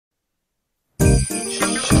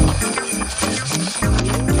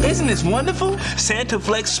this wonderful? Santa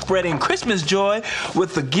Flex spreading Christmas joy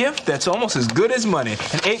with a gift that's almost as good as money. An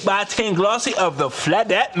 8x10 glossy of the Flat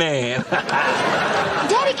Dat Man.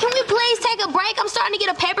 Daddy, can we please take a break? I'm starting to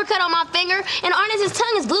get a paper cut on my finger, and Ernest's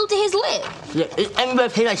tongue is glued to his lip. Yeah,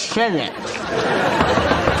 everybody pay like $7.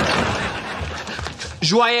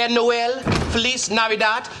 Joyeux Noël, Feliz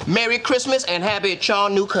Navidad, Merry Christmas, and Happy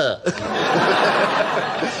Chanukah.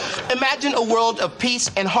 Imagine a world of peace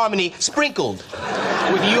and harmony sprinkled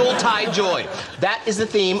with Yuletide joy. That is the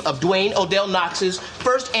theme of Dwayne Odell Knox's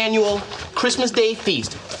first annual Christmas Day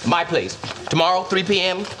feast. My place. Tomorrow, 3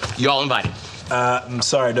 p.m., you're all invited. I'm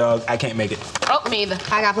sorry, dog. I can't make it. Oh, me either.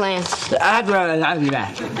 I got plans. I'd rather not be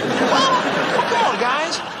back. Well, come on,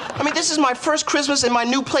 guys. I mean, this is my first Christmas in my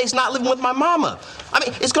new place, not living with my mama. I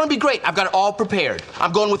mean, it's gonna be great. I've got it all prepared.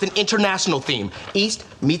 I'm going with an international theme. East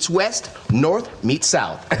meets West, North meets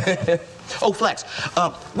South. Oh, Flex,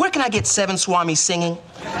 where can I get 7 Swamis singing?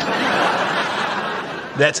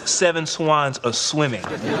 That's 7 swans a-swimming.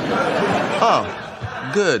 Oh,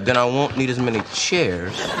 good. Then I won't need as many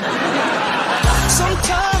chairs.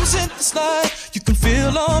 Sometimes in this life, you can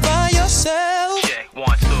feel all by yourself. Check, 1,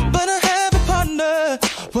 2. But I have a partner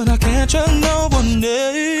when I can't trust no one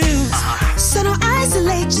else. So don't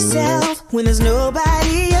isolate yourself when there's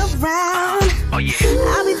nobody around. Oh, yeah.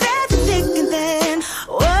 I'll be there to thick and thin.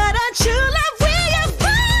 What a true love we have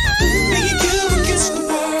found. Me and you against the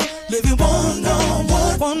world, living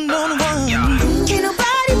one-on-one, one-on-one. Can't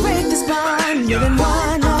nobody break this bond, living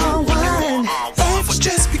one-on-one. Life is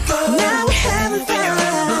just begun. Now we're having fun.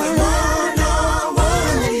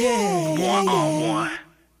 One-on-one, yeah.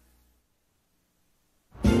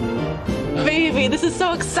 Baby, this is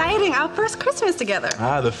so exciting. Our first Christmas together.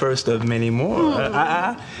 The first of many more.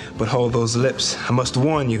 But hold those lips. I must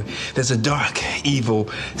warn you, there's a dark, evil,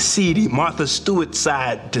 seedy Martha Stewart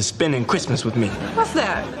side to spending Christmas with me. What's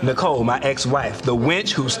that? Nicole, my ex-wife, the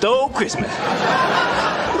wench who stole Christmas.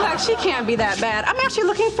 Look, she can't be that bad. I'm actually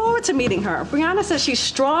looking forward to meeting her. Brianna says she's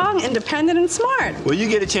strong, independent, and smart. Well, you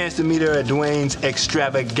get a chance to meet her at Dwayne's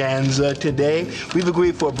extravaganza today. We've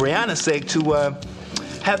agreed for Brianna's sake to,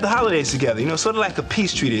 have the holidays together. You know, sort of like a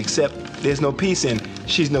peace treaty, except there's no peace and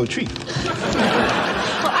she's no treat.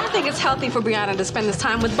 Well, I think it's healthy for Brianna to spend this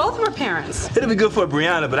time with both of her parents. It'll be good for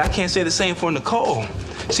Brianna, but I can't say the same for Nicole.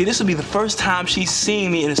 See, this will be the first time she's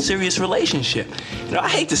seeing me in a serious relationship. You know, I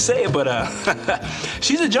hate to say it, but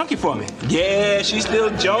she's a junkie for me. Yeah, she's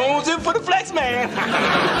still jonesing for the Flex Man.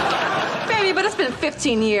 Baby, but it's been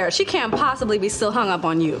 15 years. She can't possibly be still hung up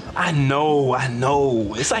on you. I know.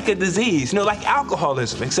 It's like a disease, you know, like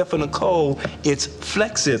alcoholism, except for Nicole, it's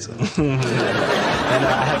flexism. And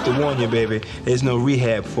I have to warn you, baby, there's no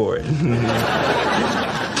rehab for it.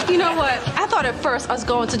 You know what? I thought at first us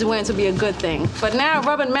going to Dwayne's would be a good thing, but now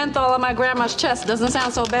rubbing menthol on my grandma's chest doesn't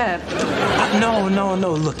sound so bad. No.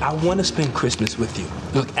 Look, I want to spend Christmas with you.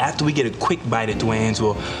 Look, after we get a quick bite at Dwayne's,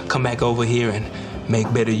 we'll come back over here and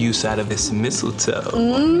make better use out of this mistletoe.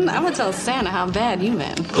 I'm gonna tell Santa how bad you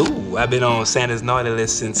been. Ooh, I've been on Santa's naughty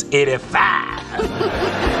list since '85.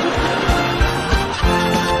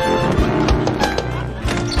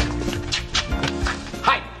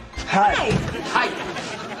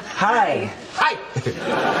 Hi.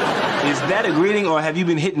 Is that a greeting, or have you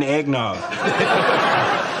been hitting the eggnog?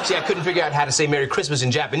 See, I couldn't figure out how to say Merry Christmas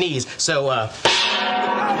in Japanese, so,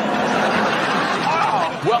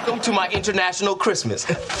 welcome to my international Christmas.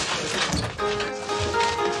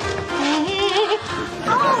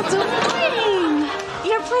 Oh, Dwayne!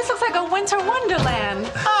 Your place looks like a winter wonderland.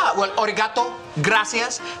 Well, arigato,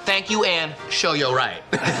 gracias, thank you, and show you right.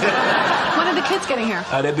 When are the kids getting here?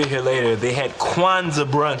 They'll be here later. They had Kwanzaa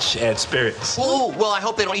brunch at Spirits. Ooh, well, I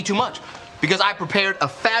hope they don't eat too much, because I prepared a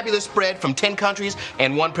fabulous spread from 10 countries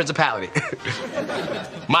and 1 principality.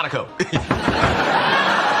 Monaco. Okay,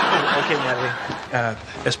 Natalie.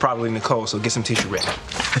 That's probably Nicole, so get some tissue ready.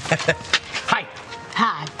 Hi.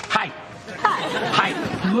 Hi. Hi. Hi. Hi.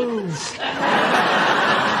 Move.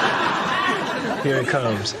 Here it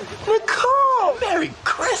comes. Nicole, Merry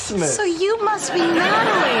Christmas. So you must be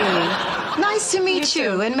Natalie. Nice to meet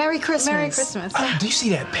you, and Merry Christmas. Merry Christmas. Do you see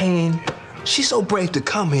that pain? She's so brave to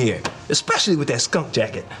come here, especially with that skunk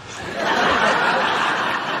jacket.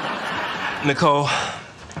 Nicole,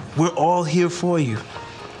 we're all here for you.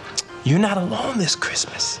 You're not alone this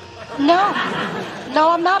Christmas. No,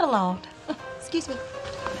 I'm not alone. Excuse me.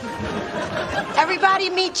 Everybody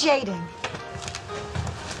meet Jaden.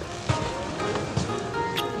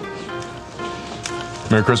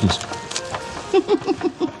 Merry Christmas. Girl,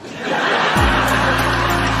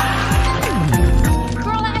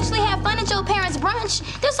 I actually had fun at your parents' brunch.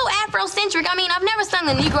 They're so afro Eurocentric. I mean, I've never sung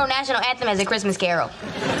the Negro National Anthem as a Christmas carol.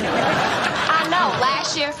 I know,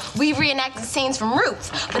 last year we reenacted scenes from Roots,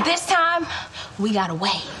 but this time we got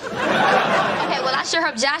away. Okay, well, I sure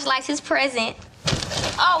hope Josh likes his present.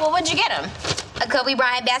 Oh, well, what'd you get him? A Kobe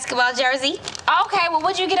Bryant basketball jersey. Okay, well,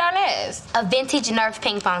 what'd you get Arnez? A vintage Nerf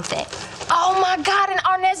ping pong set. Oh, my God, and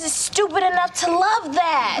Arnez is stupid enough to love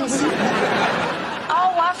that.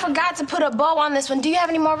 Oh, I forgot to put a bow on this one. Do you have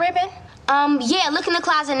any more ribbon? Yeah, look in the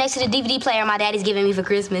closet next to the DVD player my daddy's giving me for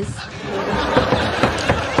Christmas.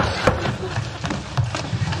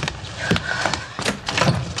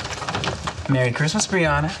 Merry Christmas,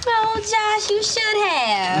 Brianna. Oh, Josh, you should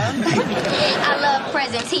have. I love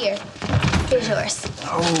presents. Here. Here's yours.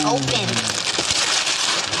 Oh. Open.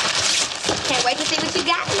 Can't wait to see what you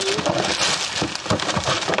got me.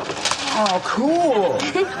 Oh, cool.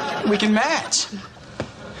 We can match.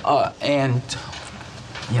 And,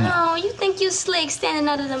 you know. Oh, you think you slick standing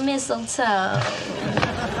under the mistletoe.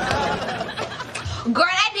 Girl,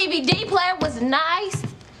 that DVD player was nice.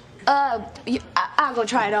 I'll go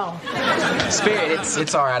try it on. Spirit,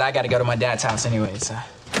 it's all right. I got to go to my dad's house anyways.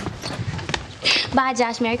 Bye,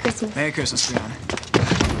 Josh. Merry Christmas. Merry Christmas, Brianna.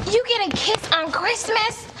 You get a kiss on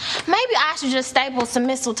Christmas? Maybe I should just staple some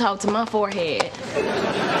mistletoe to my forehead.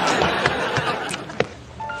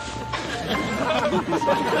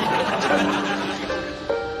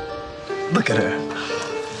 Look at her.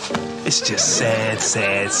 It's just sad,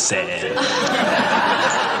 sad, sad.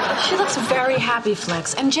 She looks very happy,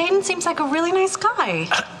 Flex, and Jaden seems like a really nice guy.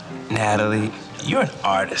 Natalie, you're an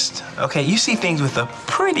artist, okay? You see things with a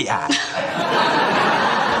pretty eye.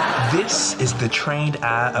 This is the trained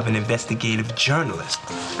eye of an investigative journalist.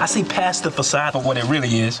 I see past the facade for what it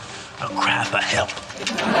really is, a cry for help.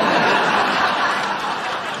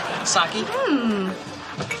 Saki?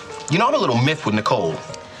 You know, I'm a little miffed with Nicole.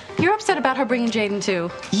 You're upset about her bringing Jaden,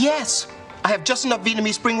 too. Yes. I have just enough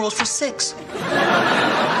Vietnamese spring rolls for 6.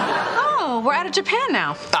 Oh, we're out of Japan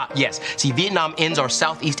now. Yes. See, Vietnam ends our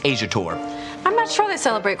Southeast Asia tour. I'm not sure they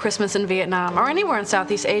celebrate Christmas in Vietnam or anywhere in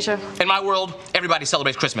Southeast Asia. In my world, everybody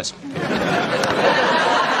celebrates Christmas.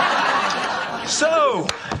 So,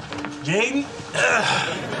 Jaden,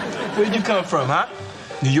 where'd you come from, huh?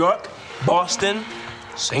 New York? Boston?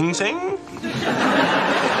 Sing Sing?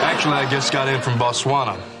 Actually, I just got in from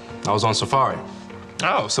Botswana. I was on safari.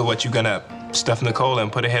 Oh, so what, you gonna stuff Nicole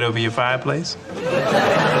and put her head over your fireplace?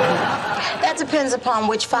 That depends upon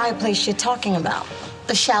which fireplace you're talking about.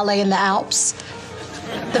 The chalet in the Alps,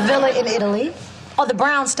 the villa in Italy, or the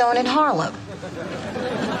brownstone in Harlem.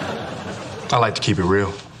 I like to keep it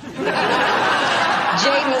real.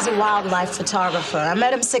 Jaden is a wildlife photographer. I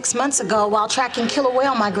met him 6 months ago while tracking killer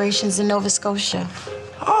whale migrations in Nova Scotia.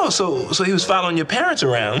 Oh, so he was following your parents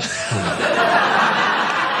around.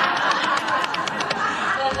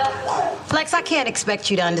 Flex, I can't expect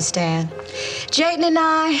you to understand. Jaden and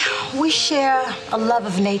I, we share a love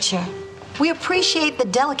of nature. We appreciate the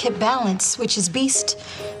delicate balance which is beast,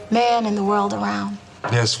 man, and the world around.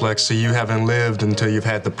 Yes, Flex, so you haven't lived until you've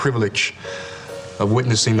had the privilege of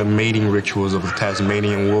witnessing the mating rituals of the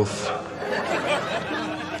Tasmanian wolf.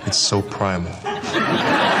 It's so primal.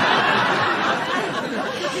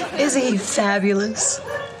 Isn't he fabulous?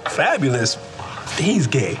 Fabulous? He's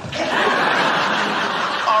gay.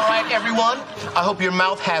 All right, everyone. I hope your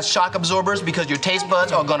mouth has shock absorbers because your taste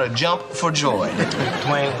buds are gonna jump for joy.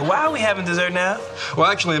 Dwayne, why are we having dessert now? Well,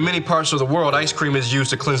 actually, in many parts of the world, ice cream is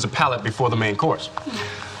used to cleanse the palate before the main course.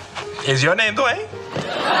 Is your name Dwayne?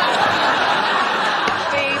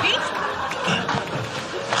 Baby?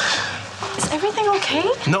 Is everything okay?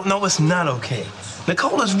 No, it's not okay.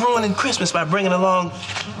 Nicole is ruining Christmas by bringing along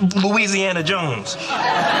Louisiana Jones.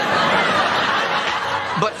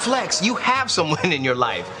 But Flex, you have someone in your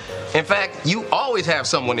life. In fact, you always have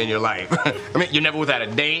someone in your life. I mean, you're never without a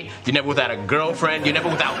date, you're never without a girlfriend, you're never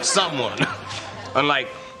without someone. Unlike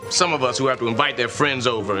some of us who have to invite their friends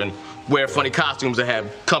over and wear funny costumes to have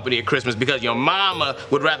company at Christmas because your mama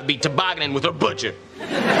would rather be tobogganing with her butcher.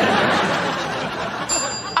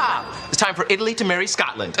 It's time for Italy to marry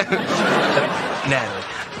Scotland. Natalie,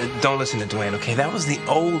 don't listen to Dwayne, okay? That was the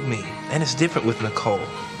old me, and it's different with Nicole.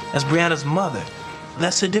 That's Brianna's mother.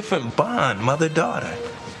 That's a different bond, mother-daughter.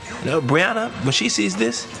 You know, Brianna, when she sees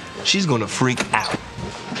this, she's gonna freak out.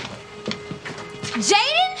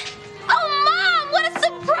 Jaden? Oh, Mom, what a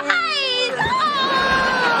surprise!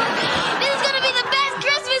 Oh, this is gonna be the best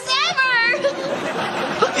Christmas ever!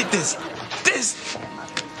 Look at this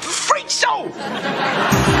freak show!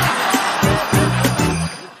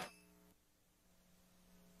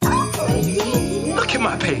 Look at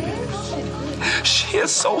my baby. She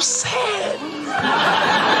is so sad.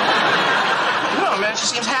 No, man, She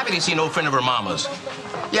seems happy to see an old friend of her mama's.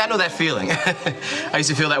 Yeah, I know that feeling. I used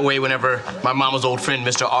to feel that way whenever my mama's old friend,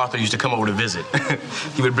 Mr. Arthur, used to come over to visit.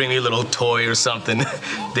 He would bring me a little toy or something.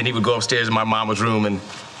 Then he would go upstairs in my mama's room and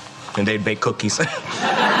they'd bake cookies.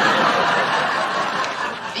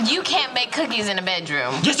 You can't bake cookies in a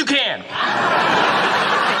bedroom. Yes, you can.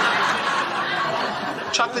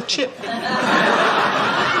 Chocolate chip.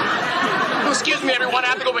 Oh, excuse me, everyone. I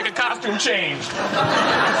have to go make a costume change.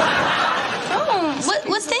 Oh,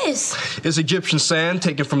 what's this? It's Egyptian sand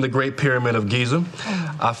taken from the Great Pyramid of Giza.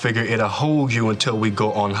 I figure it'll hold you until we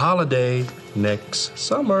go on holiday next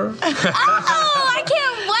summer. Oh, I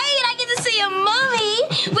can't wait. I get to see a mummy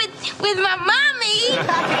with my mommy.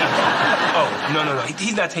 Oh, no.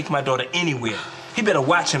 He's not taking my daughter anywhere. He better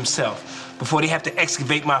watch himself before they have to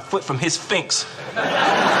excavate my foot from his sphinx.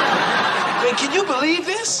 Man, can you believe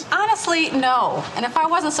this? Honestly, no. And if I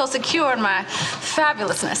wasn't so secure in my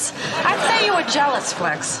fabulousness, I'd say you were jealous,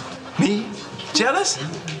 Flex. Me? Jealous?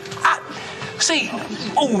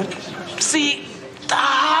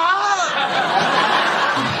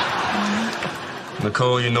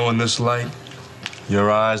 Nicole, you know in this light, your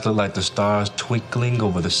eyes look like the stars twinkling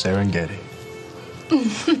over the Serengeti.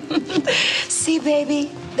 See, baby,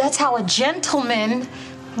 that's how a gentleman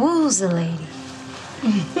woos a lady.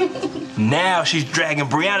 Now she's dragging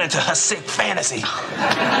Brianna into her sick fantasy.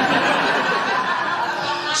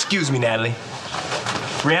 Excuse me, Natalie.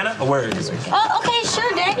 Brianna, a word. Oh, okay,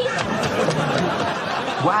 sure, Daddy.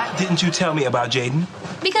 Why didn't you tell me about Jaden?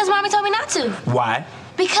 Because Mommy told me not to. Why?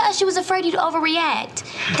 Because she was afraid you'd overreact.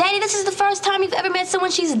 Daddy, this is the first time you've ever met someone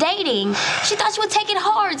she's dating. She thought you would take it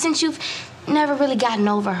hard since you've never really gotten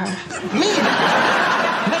over her. Me?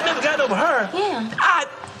 Never gotten over her? Yeah.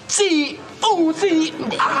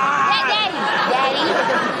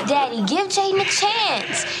 Daddy, give Jaden a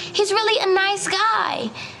chance. He's really a nice guy.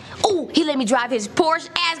 Oh, he let me drive his Porsche.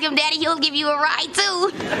 Ask him, Daddy, he'll give you a ride,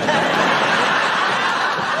 too.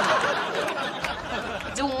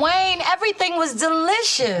 Dwayne, everything was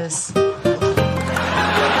delicious.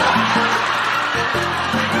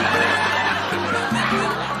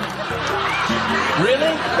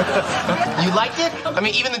 Really? You liked it? I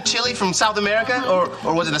mean, even the chili from South America? Or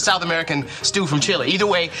was it a South American stew from Chile? Either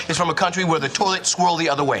way, it's from a country where the toilets swirl the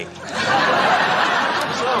other way. So,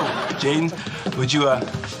 Jaden, would you,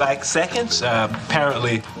 like seconds?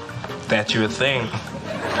 Apparently, that's your thing.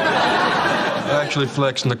 Actually,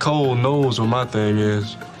 Flex, Nicole knows what my thing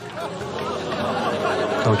is.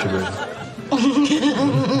 Don't you, baby?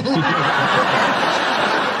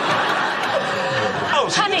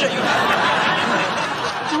 Honey,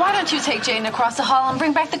 why don't you take Jaden across the hall and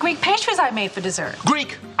bring back the Greek pastries I made for dessert?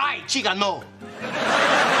 Greek? Ay, chica, no.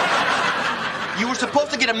 You were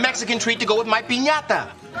supposed to get a Mexican treat to go with my piñata.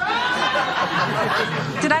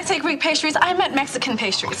 Did I say Greek pastries? I meant Mexican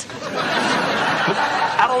pastries.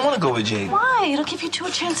 I don't want to go with Jaden. Why? It'll give you two a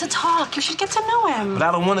chance to talk. You should get to know him. But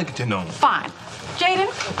I don't want to get to know him. Fine. Jaden,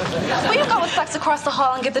 will you go with Flex across the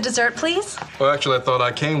hall and get the dessert, please? Well, actually, I thought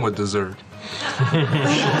I came with dessert.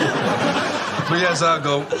 But yes, I'll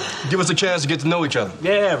go. Give us a chance to get to know each other.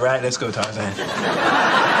 Yeah, right. Let's go, Tarzan.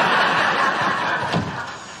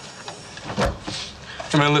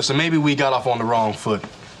 I mean, listen, maybe we got off on the wrong foot.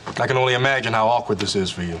 I can only imagine how awkward this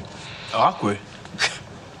is for you. Awkward?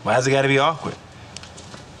 Why has it got to be awkward?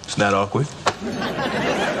 It's not awkward.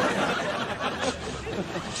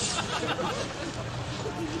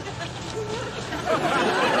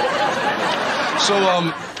 So,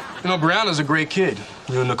 you know, Brianna's a great kid.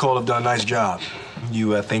 You and Nicole have done a nice job.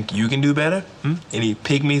 You think you can do better? Any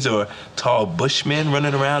pygmies or tall bushmen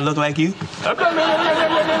running around look like you?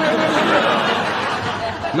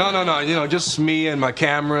 No. You know, just me and my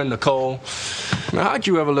camera and Nicole. Now, how'd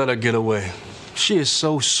you ever let her get away? She is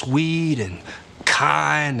so sweet and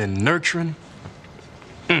kind and nurturing.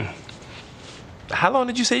 How long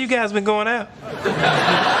did you say you guys been going out?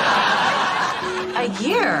 A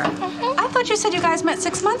year? I thought you said you guys met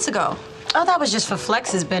 6 months ago. Oh, that was just for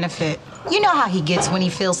Flex's benefit. You know how he gets when he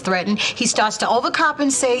feels threatened. He starts to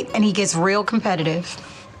overcompensate and he gets real competitive.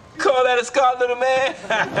 Call that a scar, little man?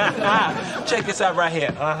 Check this out right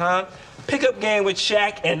here. Pickup game with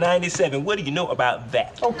Shaq and 97. What do you know about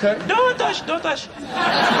that? Okay. Don't touch.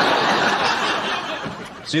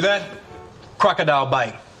 See that? Crocodile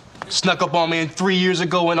bite. Snuck up on me 3 years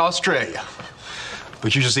ago in Australia.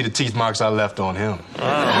 But you should see the teeth marks I left on him.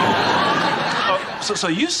 So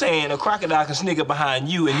you saying a crocodile can sneak up behind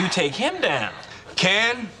you and you take him down?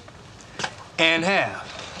 Can and have.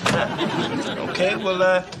 Okay,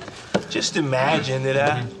 well, just imagine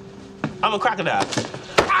that I'm a crocodile.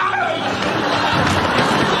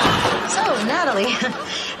 So, Natalie,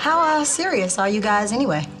 How serious are you guys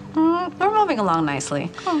anyway? We're moving along nicely.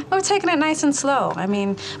 We're taking it nice and slow. I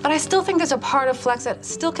mean, but I still think there's a part of Flex that's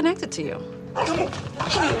still connected to you. Well,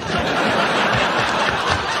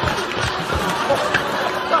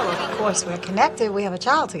 of course we're connected. We have a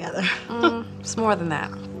child together. It's more than that.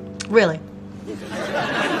 Really?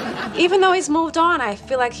 Even though he's moved on, I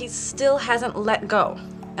feel like he still hasn't let go.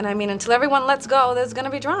 And I mean, until everyone lets go, there's gonna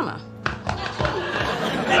be drama.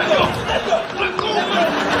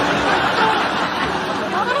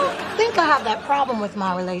 I think I have that problem with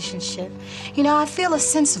my relationship. You know, I feel a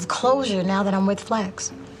sense of closure now that I'm with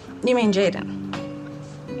Flex. You mean Jaden?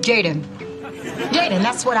 Jaden. Jaden,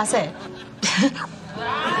 that's what I said.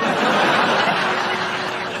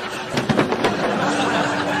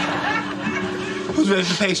 Who's ready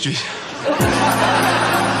for pastries?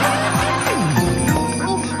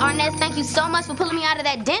 Arnez, thank you so much for pulling me out of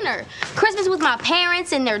that dinner. Christmas with my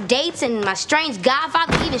parents and their dates and my strange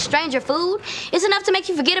godfather eating stranger food. It's enough to make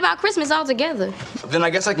you forget about Christmas altogether. Then I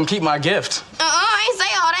guess I can keep my gift. I ain't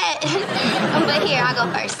say all that. But here, I'll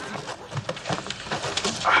go first.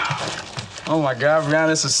 Oh my God, Brianna,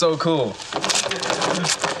 this is so cool.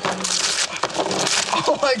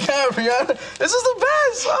 Oh my God, Brianna, this is the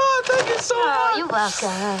best. Oh, thank you so much. You're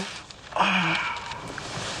welcome.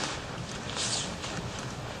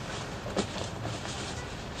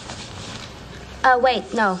 Wait,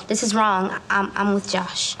 no, this is wrong. I'm with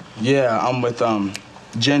Josh. Yeah, I'm with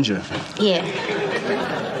Ginger. Yeah.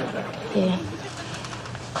 Yeah.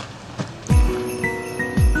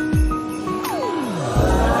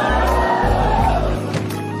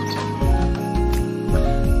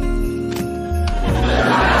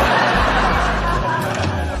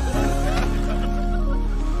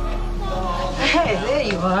 Hey, there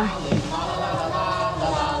you are.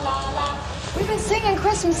 We've been singing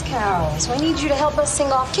Christmas carols. We need you to help us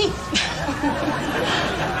sing off key.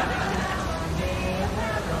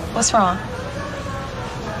 What's wrong?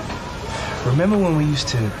 Remember when we used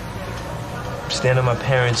to stand on my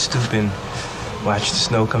parents' stoop and watch the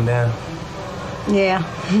snow come down? Yeah,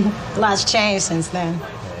 a lot's changed since then.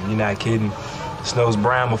 Man, you're not kidding. The snow's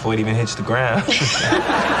brown before it even hits the ground.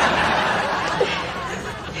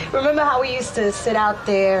 Remember how we used to sit out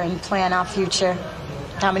there and plan our future?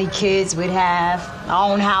 How many kids we'd have,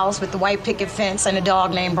 our own house with the white picket fence and a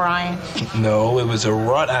dog named Brian. No, it was a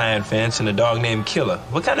wrought iron fence and a dog named Killer.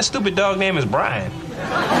 What kind of stupid dog name is Brian?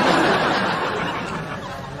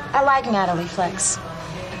 I like Natalie Flex.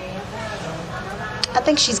 I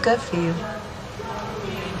think she's good for you.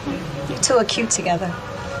 You two are cute together.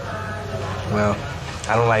 Well,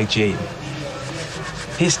 I don't like Jaden.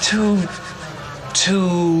 He's too...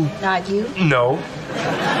 Not you? No.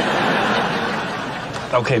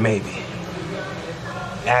 Okay, maybe.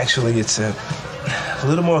 Actually, it's a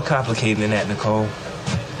little more complicated than that, Nicole.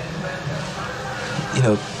 You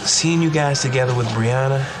know, seeing you guys together with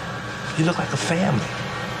Brianna, you look like a family.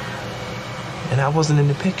 And I wasn't in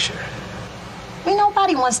the picture. I mean,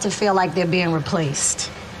 nobody wants to feel like they're being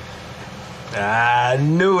replaced. I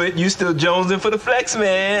knew it. You still jonesing for the flex,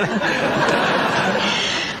 man.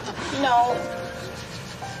 No.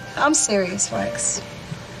 I'm serious, Flex.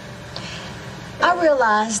 I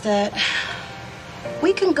realized that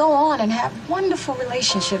we can go on and have wonderful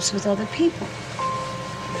relationships with other people.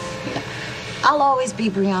 I'll always be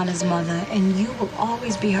Brianna's mother, and you will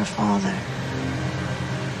always be her father.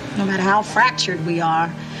 No matter how fractured we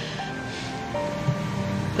are,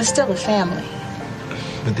 we're still a family.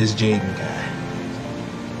 But this Jaden guy,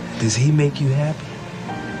 does he make you happy?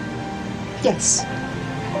 Yes.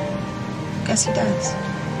 Yes, he does.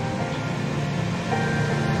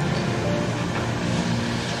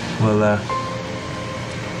 Well, I'm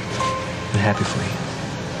happy for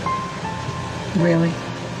you. Really?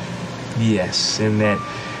 Yes, and that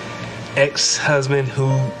ex-husband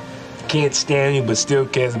who can't stand you but still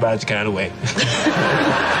cares about you kind of way.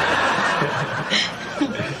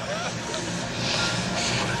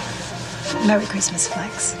 Merry Christmas,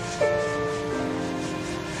 Flex.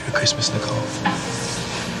 Merry Christmas, Nicole.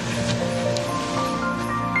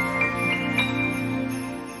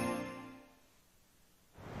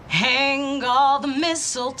 Hang all the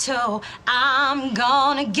mistletoe, I'm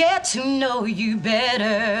gonna get to know you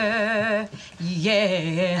better,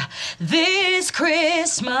 yeah, this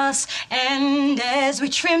Christmas. And as we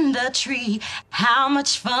trim the tree, how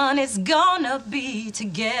much fun it's gonna be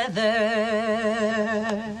together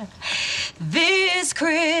this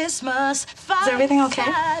Christmas. Is everything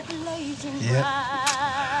okay? Yep.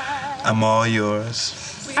 I'm all yours.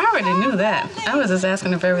 I already knew that. I was just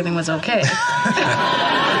asking if everything was okay.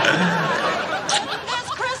 This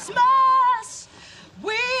Christmas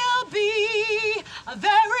will be a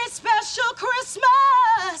very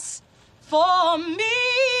for me.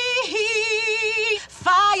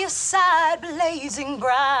 Fireside blazing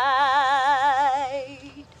bright.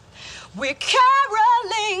 We're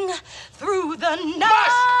caroling through the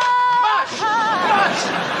night. Mush!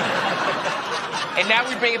 And now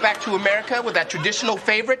we bring it back to America with that traditional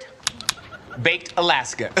favorite, Baked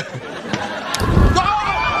Alaska.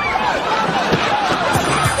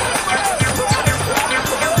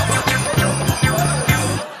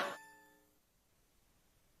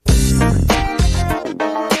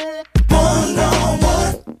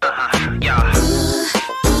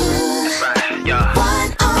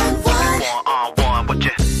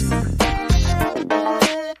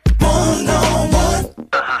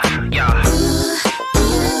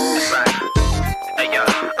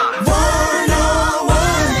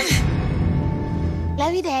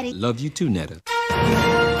 Love you too, Netta.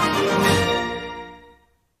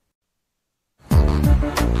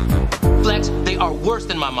 Flex, they are worse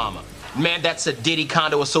than my mama. Man, that's a Diddy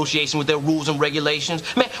condo association with their rules and regulations.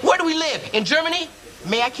 Man, where do we live? In Germany?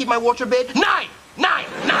 May I keep my water bed? Nine! Man,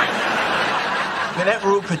 that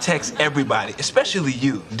rule protects everybody, especially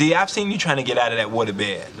you. D, I've seen you trying to get out of that water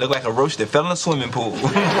bed. Look like a roach that fell in a swimming pool.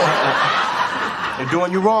 They're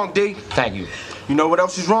doing you wrong, D. Thank you. You know what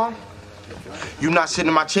else is wrong? You not sitting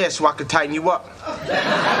in my chair so I could tighten you up. No,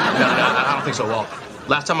 I don't think so, Walt.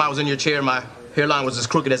 Last time I was in your chair, my hairline was as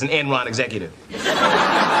crooked as an Enron executive.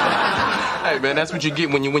 Hey, man, that's what you get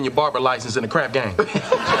when you win your barber license in the crap game.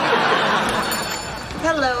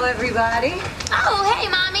 Hello, everybody. Oh, hey,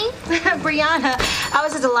 Mommy. Brianna, I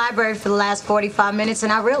was at the library for the last 45 minutes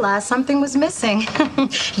and I realized something was missing.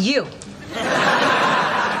 You.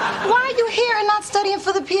 Why are you here and not studying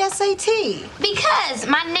for the PSAT? Because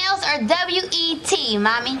my nails are W-E-T,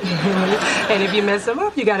 Mommy. And if you mess them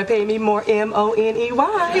up, you gotta pay me more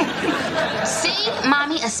M-O-N-E-Y. See,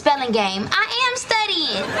 Mommy, a spelling game. I am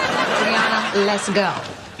studying. Brianna, let's go.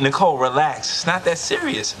 Nicole, relax. It's not that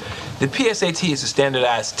serious. The PSAT is a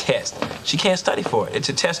standardized test. She can't study for it. It's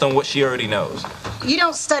a test on what she already knows. You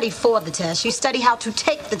don't study for the test. You study how to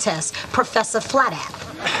take the test, Professor Flatapp.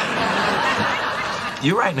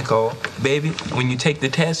 You're right, Nicole. Baby, when you take the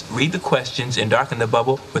test, read the questions and darken the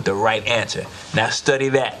bubble with the right answer. Now study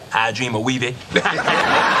that. I dream of weaving.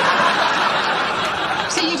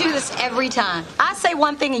 So you do this every time. I say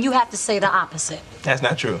one thing and you have to say the opposite. That's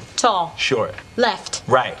not true. Tall. Short. Left.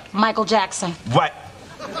 Right. Michael Jackson. White.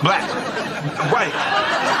 Black. White.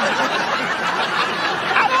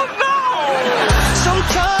 I don't know.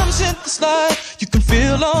 Sometimes in this life you can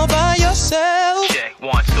feel all by yourself. Check,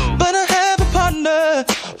 1, 2. But I have a partner,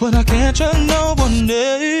 but I can't trust no one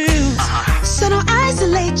else. So don't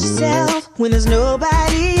isolate yourself when there's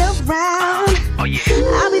nobody around. Oh yeah.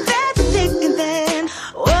 I'll be there to thick and thin.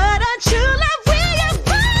 What a true love will you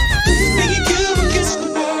find? Making you against the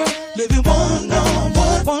world, living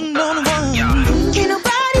one-on-one, one-on-one. Can't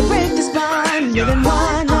nobody break this bond, living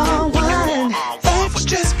one-on-one. It's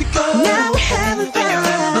just because now we're having fun.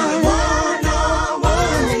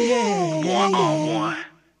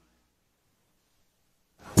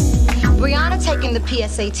 Brianna taking the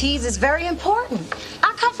PSATs is very important.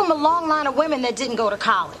 I come from a long line of women that didn't go to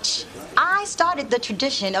college. I started the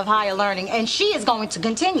tradition of higher learning, and she is going to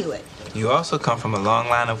continue it. You also come from a long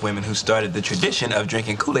line of women who started the tradition of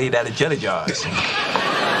drinking Kool-Aid out of jelly jars. Go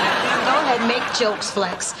ahead, make jokes,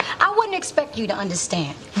 Flex. I wouldn't expect you to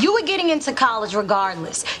understand. You were getting into college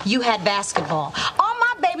regardless. You had basketball. All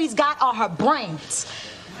my baby's got are her brains.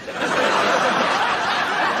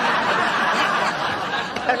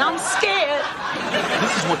 And I'm scared.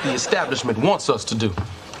 This is what the establishment wants us to do.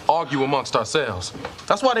 Argue amongst ourselves.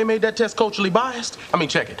 That's why they made that test culturally biased. I mean,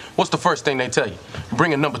 check it. What's the first thing they tell you?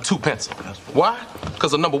 Bring a number 2 pencil. Why?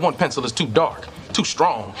 Because a number 1 pencil is too dark, too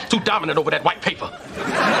strong, too dominant over that white paper.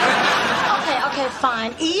 Okay,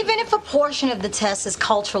 fine. Even if a portion of the test is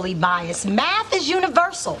culturally biased, math is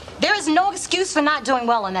universal. There is no excuse for not doing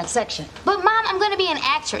well in that section. But, Mom, I'm going to be an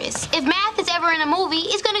actress. If math is ever in a movie,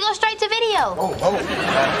 it's going to go straight to video.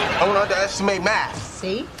 I don't underestimate math.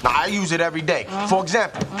 See? Now, I use it every day. For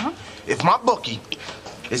example, if my bookie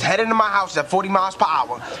is heading to my house at 40 miles per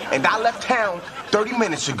hour and I left town 30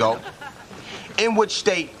 minutes ago, in which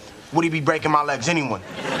state would he be breaking my legs? Anyone?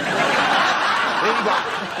 Anybody?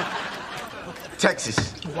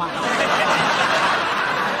 Texas. Wow.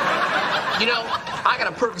 You know, I got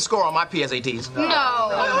a perfect score on my PSATs. No.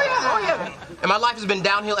 Oh, yeah. And my life has been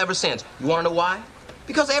downhill ever since. You want to know why?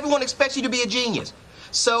 Because everyone expects you to be a genius.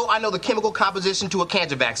 So I know the chemical composition to a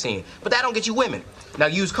cancer vaccine. But that don't get you women. Now,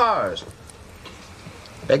 used cars.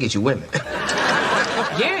 That gets you women.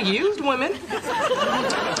 Yeah, used women.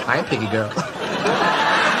 I ain't picky, girl.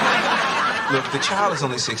 Look, the child is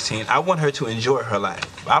only 16. I want her to enjoy her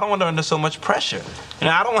life. I don't want her under so much pressure. You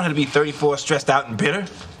know, I don't want her to be 34, stressed out and bitter,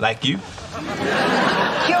 like you.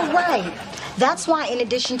 You're right. That's why, in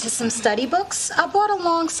addition to some study books, I brought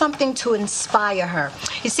along something to inspire her.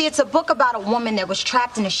 You see, it's a book about a woman that was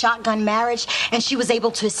trapped in a shotgun marriage, and she was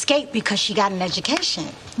able to escape because she got an education.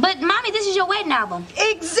 But, Mommy, this is your wedding album.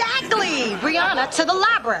 Exactly! Brianna, to the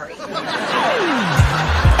library.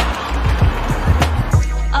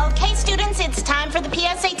 Okay, students, it's time for the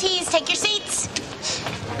PSATs. Take your seats.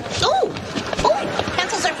 Ooh,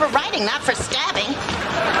 pencils are for writing, not for stabbing.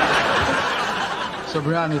 So,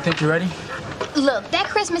 Brianna, you think you're ready? Look, that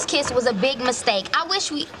Christmas kiss was a big mistake. I wish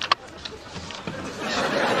we...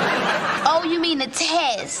 Oh, you mean the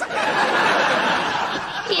test?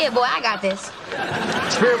 Yeah, boy, I got this.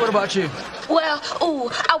 Spirit, what about you? Well,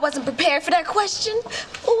 I wasn't prepared for that question.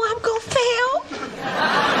 I'm gonna fail.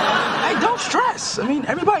 Hey, don't stress. I mean,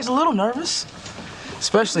 everybody's a little nervous.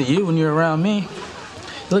 Especially you when you're around me.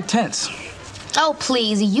 You look tense. Oh,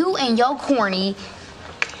 please, you and your corny.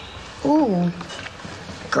 Ooh.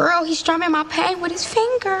 Girl, he's strumming my pain with his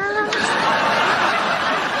fingers.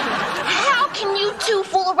 How can you two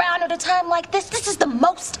fool around at a time like this? This is the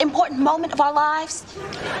most important moment of our lives.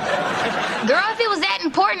 Girl, if it was that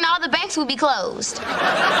important, all the banks would be closed.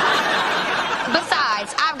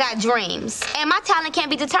 Besides, I've got dreams, and my talent can't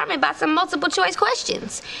be determined by some multiple choice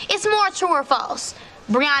questions. It's more true or false.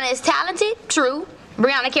 Brianna is talented? True.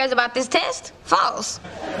 Brianna cares about this test? False.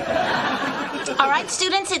 All right,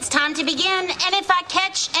 students, it's time to begin. And if I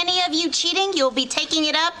catch any of you cheating, you'll be taking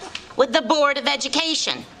it up with the Board of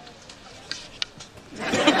Education.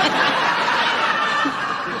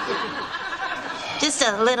 Just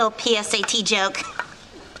a little PSAT joke.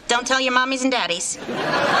 Don't tell your mommies and daddies.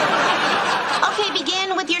 Okay,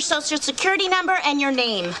 begin with your social security number and your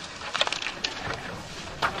name.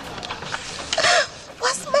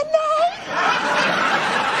 What's my name?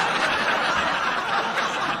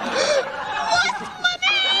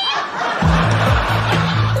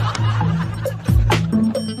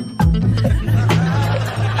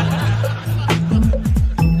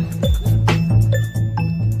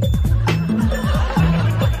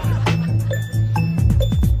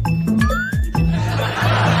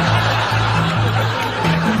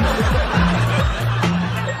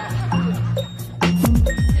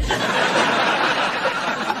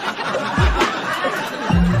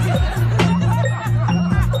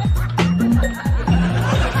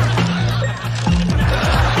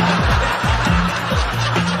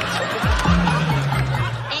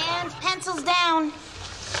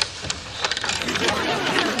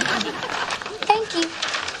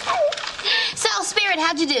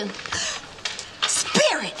 How'd you do?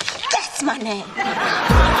 Spirit, that's my name.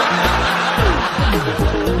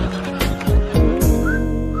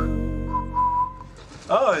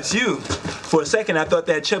 Oh, it's you. For a second, I thought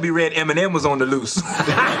that chubby red M&M was on the loose. Man,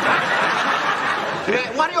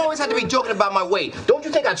 why do you always have to be joking about my weight? Don't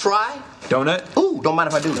you think I try? Donut? Ooh, don't mind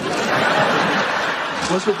if I do.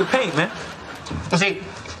 What's with the paint, man? See,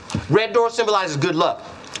 red door symbolizes good luck.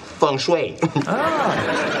 Feng shui.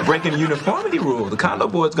 Breaking the uniformity rule. The condo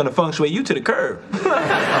board's gonna feng shui you to the curb.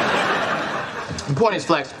 The point is,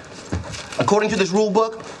 Flex, according to this rule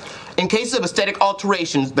book, in cases of aesthetic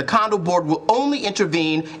alterations, the condo board will only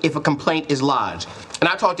intervene if a complaint is lodged. And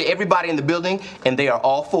I talked to everybody in the building, and they are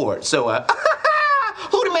all for it. So,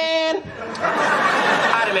 who the man?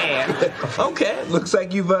 I the man. Okay, looks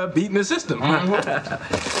like you've beaten the system.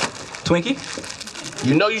 Twinkie?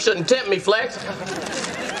 You know you shouldn't tempt me, Flex.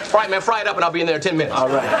 All right, man, fry it up and I'll be in there in 10 minutes. All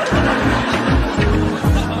right.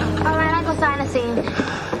 All right, I'll go sign a scene.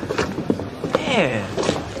 Man,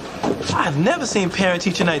 I've never seen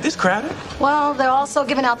parent-teacher night this crowded. Well, they're also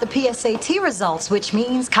giving out the PSAT results, which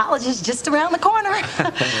means college is just around the corner.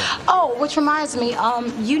 Oh, which reminds me,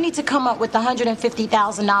 you need to come up with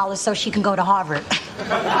 $150,000 so she can go to Harvard.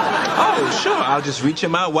 Oh, sure. I'll just reach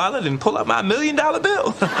in my wallet and pull out my $1 million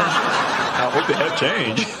bill. I hope they have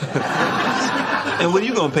change. And what are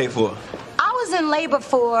you gonna pay for? I was in labor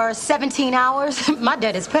for 17 hours. My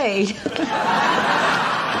debt is paid.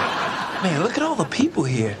 Man, look at all the people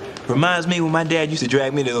here. Reminds me when my dad used to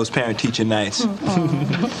drag me to those parent-teacher nights.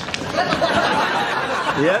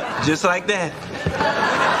 Yep, just like that.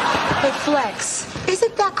 Hey, Flex,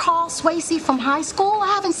 isn't that Carl Swayze from high school?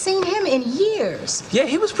 I haven't seen him in years. Yeah,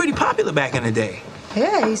 he was pretty popular back in the day.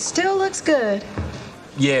 Yeah, he still looks good.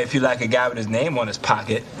 Yeah, if you like a guy with his name on his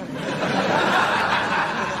pocket.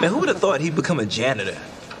 Man, who would have thought he'd become a janitor?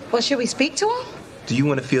 Well, should we speak to him? Do you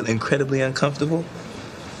want to feel incredibly uncomfortable?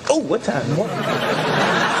 Oh, what time? What?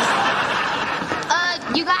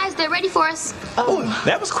 You guys, they're ready for us. Oh,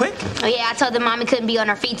 that was quick. Oh, yeah, I told them Mommy couldn't be on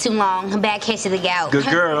her feet too long. A bad case of the gout. Good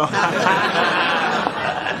girl.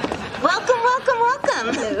 Welcome, welcome,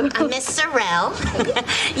 welcome. I'm Miss Sorrell.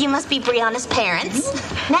 You must be Brianna's parents.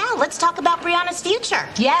 Now, let's talk about Brianna's future.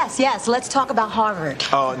 Yes, yes, let's talk about Harvard.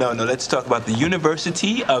 Oh, no, let's talk about the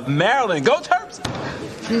University of Maryland. Go Terps!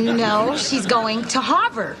 No, she's going to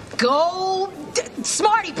Harvard. Go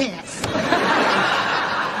Smarty Pants.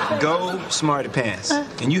 Go Smarty Pants.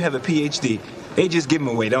 And you have a PhD. They just give them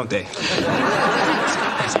away, don't they?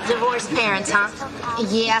 Divorced parents, huh?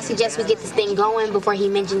 Yeah, I suggest we get this thing going before he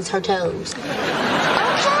mentions her toes.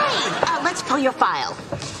 Okay, let's pull your file.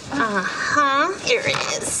 Uh-huh, here it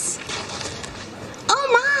is. Oh,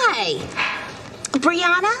 my.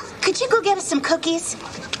 Brianna, could you go get us some cookies?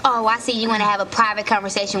 Oh, I see you want to have a private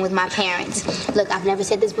conversation with my parents. Look, I've never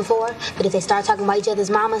said this before, but if they start talking about each other's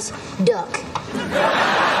mamas, duck.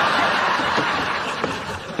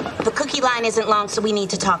 The cookie line isn't long, so we need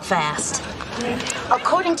to talk fast.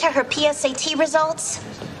 According to her PSAT results,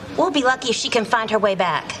 we'll be lucky if she can find her way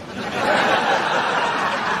back.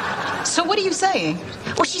 So what are you saying?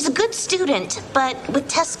 Well, she's a good student, but with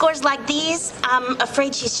test scores like these, I'm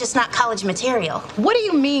afraid she's just not college material. What do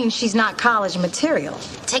you mean she's not college material?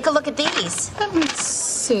 Take a look at these. Let me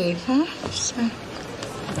see.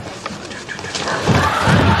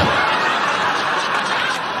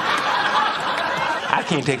 I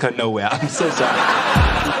can't take her nowhere. I'm so sorry.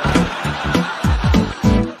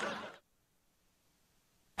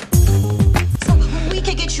 We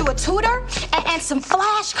could get you a tutor and some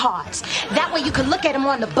flashcards. That way you could look at them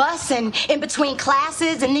on the bus and in between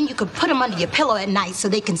classes, and then you could put them under your pillow at night so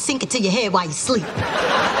they can sink into your head while you sleep.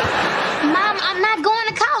 Mom, I'm not going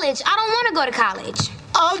to college. I don't want to go to college.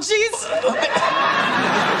 Oh, jeez.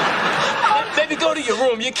 Baby, go to your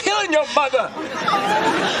room. You're killing your mother.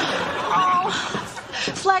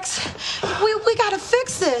 Flex, we gotta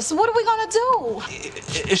fix this. What are we gonna do?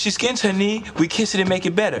 If she skins her knee, we kiss it and make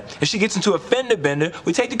it better. If she gets into a fender bender,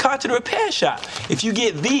 we take the car to the repair shop. If you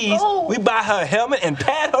get these, we buy her a helmet and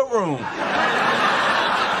pad her room.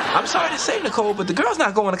 I'm sorry to say, Nicole, but the girl's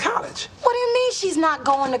not going to college. What do you mean she's not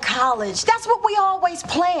going to college? That's what we always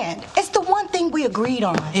planned. It's the one thing we agreed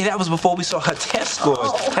on. Yeah, that was before we saw her test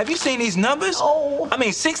scores. Have you seen these numbers? I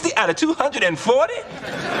mean, 60 out of 240?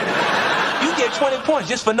 You get 20 points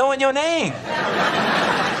just for knowing your name.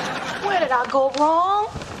 Where did I go wrong?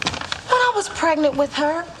 When I was pregnant with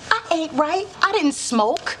her, I ate right. I didn't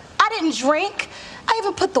smoke. I didn't drink. I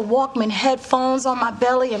even put the Walkman headphones on my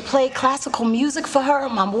belly and played classical music for her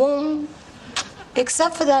in my womb.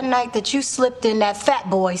 Except for that night that you slipped in that Fat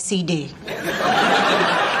Boy CD.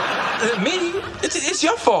 Me? It's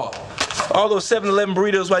your fault. All those 7-Eleven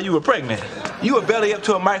burritos while you were pregnant. You were belly up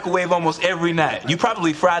to a microwave almost every night. You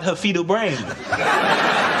probably fried her fetal brain.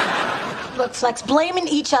 Look, Flex, blaming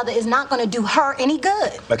each other is not going to do her any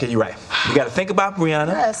good. Okay, you're right. We got to think about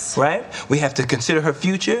Brianna, yes. Right? We have to consider her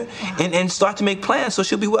future and start to make plans so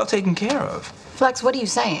she'll be well taken care of. Flex, what are you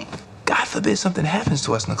saying? God forbid something happens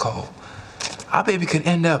to us, Nicole. Our baby could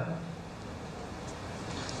end up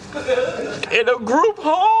in a group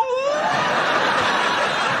home.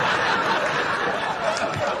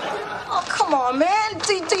 Oh, come on, man.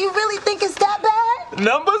 Do you really think it's that bad?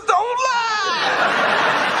 Numbers don't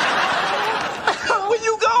lie. Where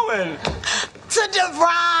you going? To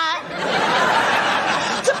DeVry.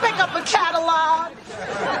 To pick up a catalog.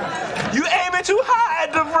 You aiming too high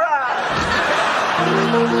at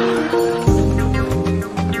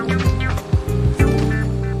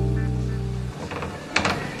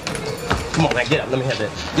Come on, man, get up. Let me have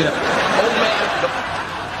that. Get up. Old man.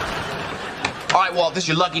 All right, Walt, this is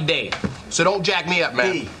your lucky day. So don't jack me up,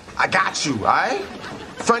 man. Hey, I got you, all right?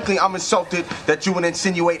 Frankly, I'm insulted that you would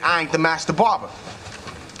insinuate I ain't the master barber.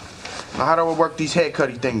 Now, how do I work these hair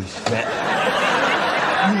cutty thingies? Man.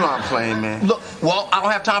 You know I'm playing, man. Look, Walt, I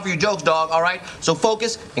don't have time for your jokes, dog, all right? So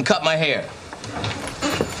focus and cut my hair.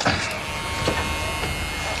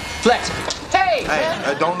 Flex. Hey!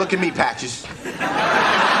 Hey, don't look at me, Patches. Hey,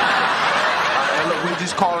 look, we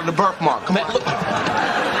just call it a birthmark. Come on. Look.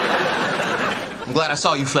 I'm glad I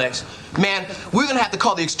saw you, Flex. Man, we're gonna have to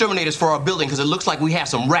call the exterminators for our building because it looks like we have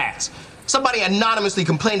some rats. Somebody anonymously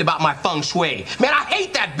complained about my feng shui. Man, I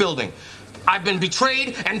hate that building. I've been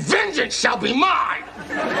betrayed, and vengeance shall be mine.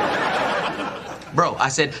 Bro, I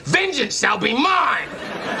said, vengeance shall be mine.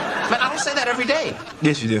 Man, I don't say that every day.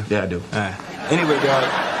 Yes, you do. Yeah, I do. All right. Anyway, dog,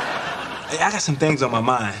 I got some things on my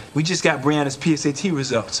mind. We just got Brianna's PSAT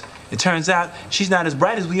results. It turns out she's not as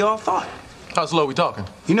bright as we all thought. How slow we talking?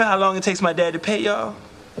 You know how long it takes my dad to pay y'all?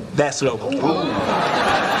 That slow. Oh,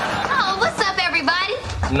 what's up, everybody?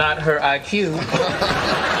 Not her IQ.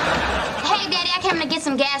 Hey, Daddy, I came to get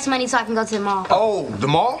some gas money so I can go to the mall. Oh, the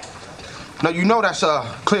mall? No, you know that's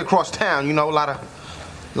clear across town. You know, a lot of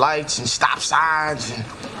lights and stop signs, and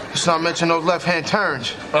let's not mention those left-hand turns.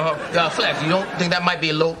 Flex, you don't think that might be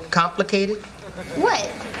a little complicated? What?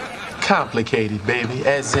 Complicated, baby.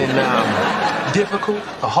 As in, difficult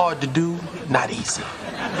or hard to do, not easy.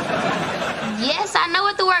 Yes, I know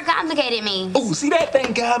what the word complicated means. Oh, see that?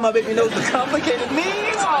 Thank God my baby knows what complicated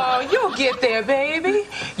means. Oh, you'll get there, baby.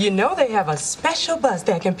 You know they have a special bus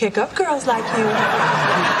that can pick up girls like you.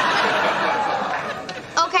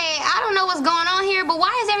 Okay, I don't know what's going on here, but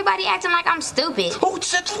why is everybody acting like I'm stupid? Oh,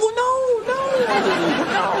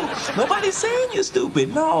 no. Nobody's saying you're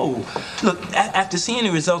stupid. No. Look, after seeing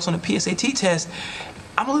the results on the PSAT test,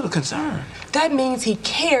 I'm a little concerned. That means he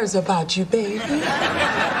cares about you, baby.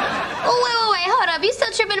 Oh, wait, hold up. You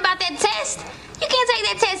still tripping about that test? You can't take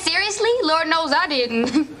that test seriously. Lord knows I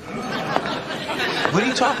didn't. What are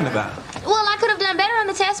you talking about? Well, I could have done better on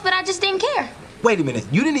the test, but I just didn't care. Wait a minute.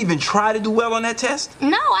 You didn't even try to do well on that test?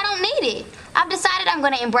 No, I don't need it. I've decided I'm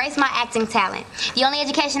going to embrace my acting talent. The only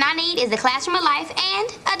education I need is the classroom of life and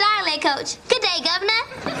a dialect coach. Good day, Governor.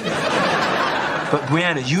 But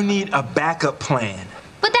Brianna, you need a backup plan.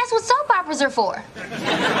 But that's what soap operas are for.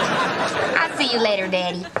 I'll see you later,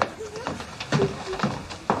 Daddy.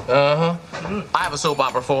 I have a soap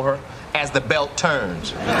opera for her, As the Belt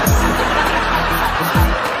Turns.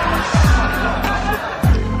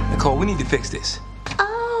 Nicole, we need to fix this.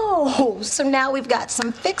 Oh, so now we've got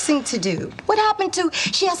some fixing to do. What happened to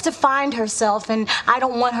she has to find herself, and I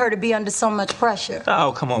don't want her to be under so much pressure?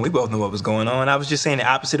 Oh, come on. We both know what was going on. I was just saying the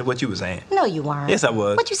opposite of what you were saying. No, you weren't. Yes, I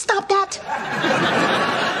was. Would you stop that?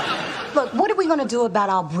 Look, what are we going to do about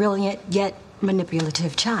our brilliant yet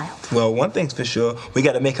manipulative child? Well, one thing's for sure. We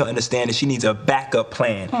got to make her understand that she needs a backup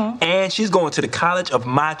plan. And she's going to the college of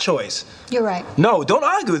my choice. You're right. No, don't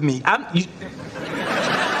argue with me.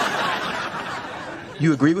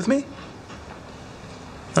 You agree with me?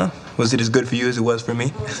 Huh? Was it as good for you as it was for me?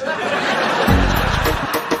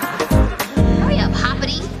 Hurry up,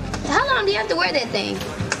 Hoppity. How long do you have to wear that thing?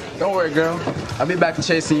 Don't worry, girl. I'll be back to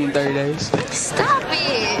chasing you in 30 days. Stop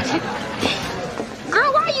it.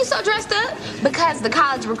 Girl, why are you so dressed up? Because the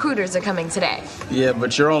college recruiters are coming today. Yeah,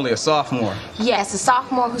 but you're only a sophomore. Yes, a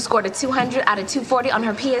sophomore who scored a 200 out of 240 on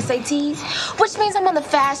her PSATs, which means I'm on the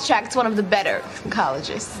fast track to one of the better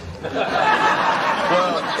colleges.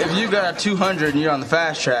 Well, if you got a 200 and you're on the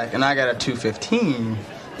fast track, and I got a 215,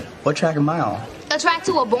 what track am I on? A track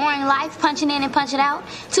to a boring life, punching in and punching out.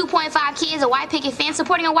 2.5 kids, a white picket fence,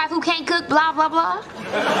 supporting a wife who can't cook, blah, blah, blah.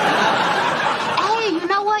 Hey, you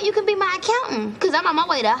know what? You can be my accountant, because I'm on my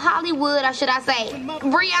way to Hollywood, or should I say,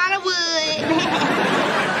 Brianna Wood.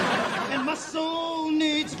 And my soul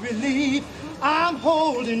needs relief. I'm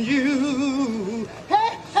holding you.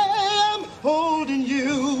 Hey, I'm holding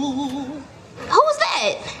you. Who's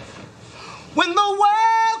that? When the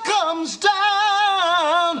world comes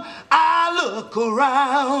down, I look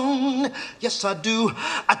around. Yes, I do.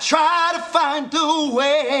 I try to find a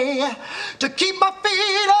way to keep my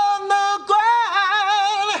feet on the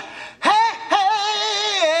ground. Hey,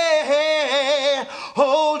 hey, hey,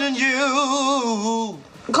 holding you.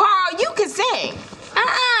 Carl, you can sing.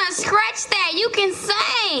 Scratch that. You can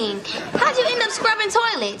sing. How'd you end up scrubbing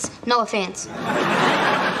toilets? No offense.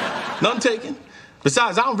 None taken.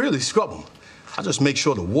 Besides, I don't really scrub them. I just make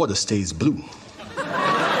sure the water stays blue. Wait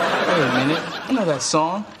a minute. You know that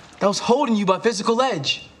song? That was Holding You by Physical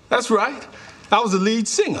Edge. That's right. I was the lead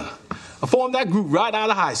singer. I formed that group right out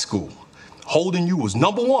of high school. Holding You was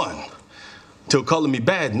 #1. Till Color Me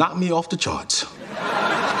Bad knocked me off the charts.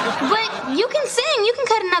 But you can sing. You can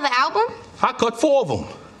cut another album. I cut 4 of them.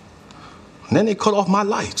 And then they cut off my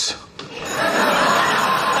lights.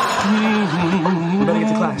 You better get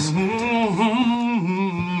to class.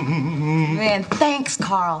 Man, thanks,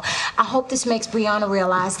 Carl. I hope this makes Brianna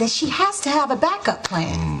realize that she has to have a backup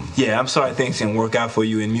plan. Yeah, I'm sorry things didn't work out for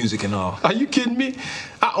you in music and all. Are you kidding me?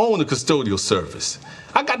 I own a custodial service.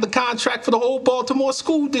 I got the contract for the whole Baltimore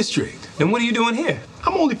school district. Then what are you doing here?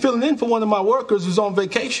 I'm only filling in for one of my workers who's on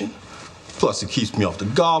vacation. Plus, it keeps me off the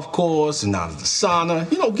golf course and out of the sauna.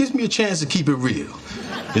 You know, gives me a chance to keep it real.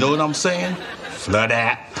 You know what I'm saying? Flood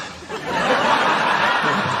app.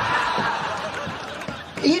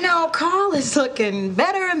 You know, Carl is looking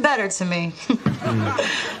better and better to me.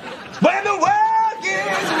 When the world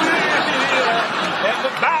gets real,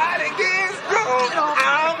 everybody gets drunk.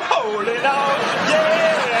 I'm holding on,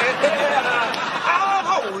 yeah. I'm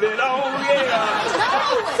holding on, yeah.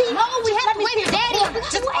 No, we have to wait for Daddy.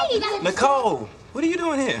 Just wait. Nicole, what are you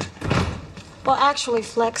doing here? Well, actually,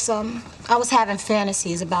 Flex, I was having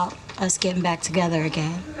fantasies about us getting back together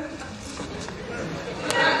again.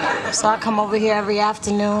 So I come over here every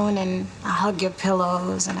afternoon and I hug your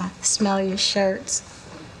pillows and I smell your shirts.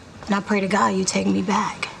 And I pray to God you take me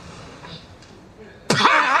back.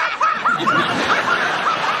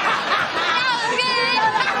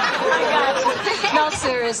 No,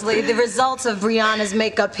 seriously, the results of Brianna's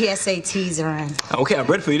makeup PSATs are in. Okay, I'm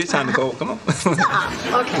ready for you this time, Nicole. Come on.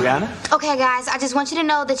 Okay. Brianna? Okay, guys, I just want you to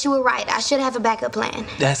know that you were right. I should have a backup plan.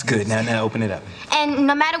 That's good. Now open it up. And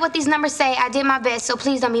no matter what these numbers say, I did my best, so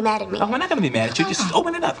please don't be mad at me. Oh, we're not going to be mad at you. Just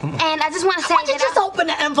open it up. Come on. And I just want to say that just open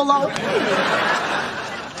the envelope.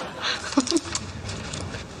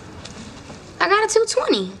 I got a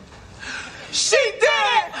 220. She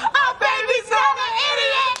did! Our baby's not an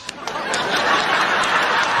idiot!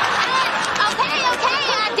 Okay, I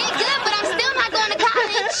did good, but I'm still not going to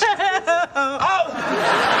college. Oh!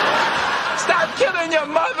 Stop killing your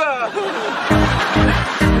mother!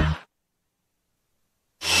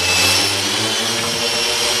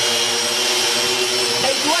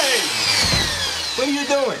 Hey, Dwayne! What are you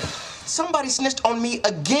doing? Somebody snitched on me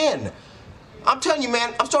again. I'm telling you,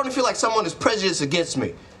 man, I'm starting to feel like someone is prejudiced against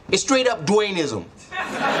me. It's straight up Dwayneism.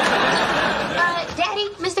 Daddy,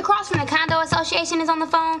 Mr. Cross from the Condo Association is on the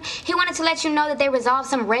phone. He wanted to let you know that they resolved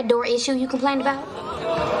some red door issue you complained about.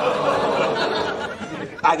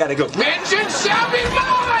 I gotta go. Vengeance shall be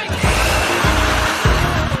mine!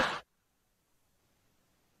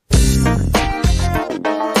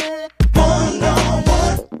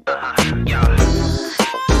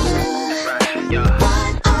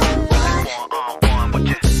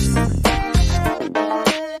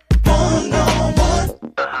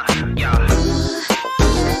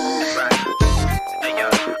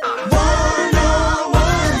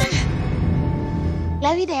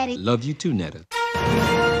 Love you, Daddy. Love you too, Netta.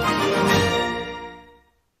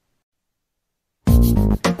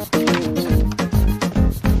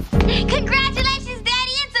 Congratulations,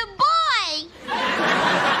 Daddy, it's a boy!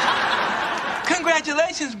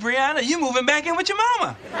 Congratulations, Brianna. You moving back in with your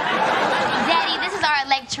mama. Daddy, this is our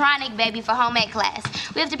electronic baby for home ec class.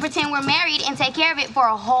 We have to pretend we're married and take care of it for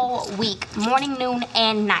a whole week, morning, noon,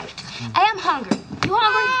 and night. Hey, I'm hungry. You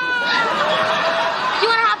hungry? You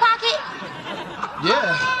want a Hot Pocket?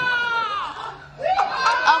 Yeah.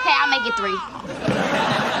 Okay, I'll make it 3.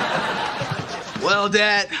 Well,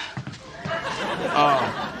 Dad,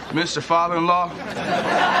 Mr. Father-in-law,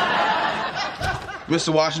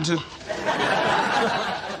 Mr. Washington,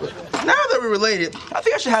 now that we're related, I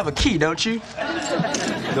think I should have a key, don't you?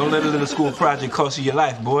 Don't let a little school project cost you your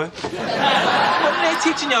life, boy. What are they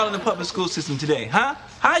teaching y'all in the public school system today, huh?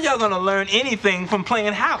 How y'all gonna learn anything from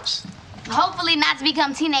playing house? Hopefully not to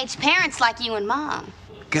become teenage parents like you and Mom.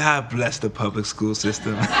 God bless the public school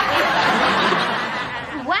system.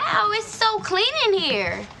 Wow, it's so clean in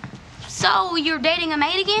here. So, you're dating a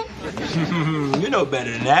maid again? You know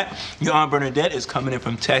better than that. Your Aunt Bernadette is coming in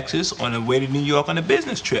from Texas on her way to New York on a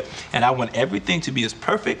business trip. And I want everything to be as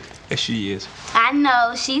perfect as she is. I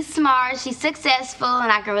know. She's smart, she's successful,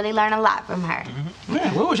 and I can really learn a lot from her.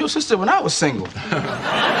 Man, where was your sister when I was single?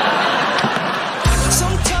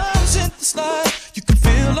 Sometimes in this life, you can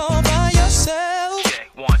feel all by yourself.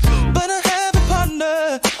 But I have a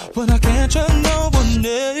partner, but I can't trust no one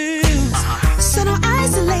else. So don't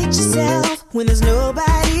isolate yourself when there's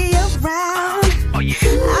nobody around. I'll be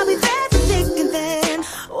there for thick and thin.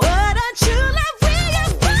 What a true love we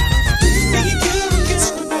have found. Baby, you and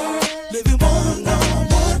kiss the world, living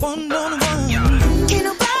one-on-one. Can't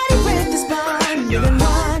nobody break this bond, living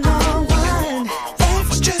one-on-one. If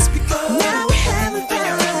it's just because now we're having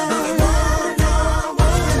fun.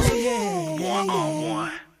 One-on-one, yeah.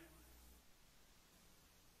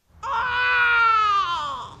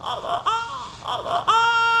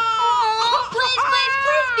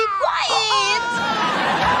 Please be quiet.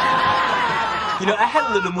 You know, I had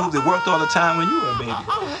a little move that worked all the time when you were a baby.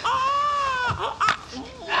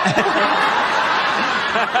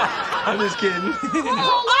 I'm just kidding.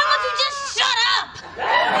 Why would you just shut up?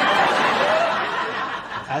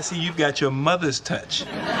 I see you've got your mother's touch. Ooh,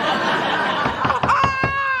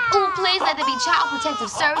 please let there be Child Protective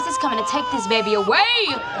Services coming to take this baby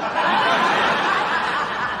away.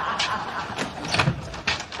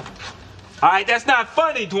 All right, that's not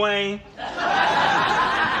funny, Dwayne.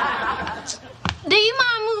 Do you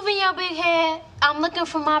mind moving your big head? I'm looking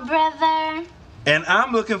for my brother. And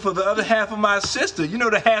I'm looking for the other half of my sister. You know,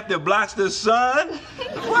 the half that blocks the sun?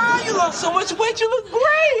 Wow, you lost so much weight. You look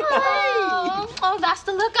great. Oh, that's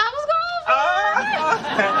the look I was going for.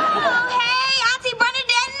 Oh, hey, Auntie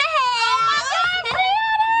Bernadette in the house. Oh, my God,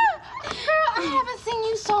 Diana. Girl, I haven't seen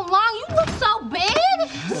you so long. You look so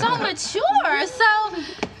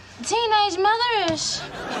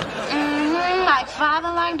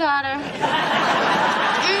like daughter.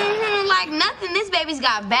 Like nothing. This baby's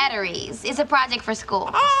got batteries. It's a project for school.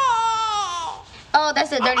 Oh,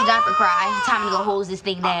 that's a dirty diaper cry. Time to go hose this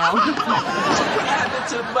thing down. What happened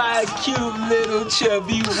to my cute little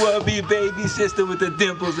chubby wubby baby sister with the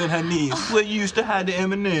dimples in her knees? Where you used to hide the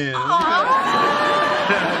M&Ms. No,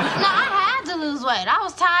 I had to lose weight. I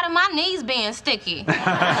was tired of my knees being sticky.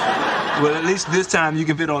 Well, at least this time you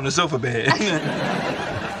can fit on the sofa bed.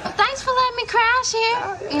 Thanks for letting me crash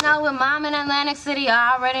here. You know, with Mom in Atlantic City,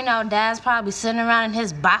 I already know Dad's probably sitting around in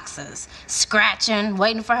his boxes, scratching,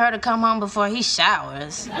 waiting for her to come home before he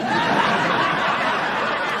showers.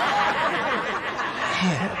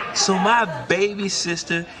 So my baby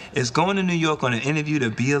sister is going to New York on an interview to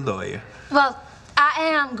be a lawyer. Well,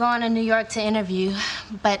 I am going to New York to interview,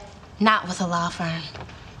 but not with a law firm.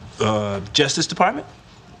 Justice Department?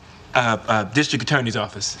 District Attorney's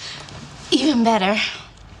Office. Even better.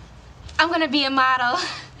 I'm gonna be a model.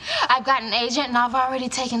 I've got an agent and I've already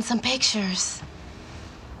taken some pictures.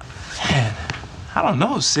 Man, I don't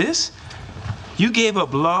know, sis. You gave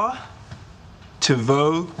up law to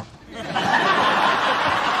Vogue? Flex,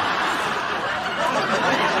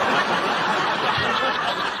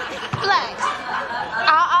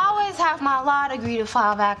 I always have my law degree to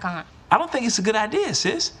fall back on. I don't think it's a good idea,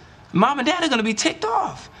 sis. Mom and Dad are gonna be ticked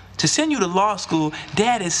off. To send you to law school,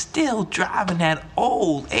 Dad is still driving that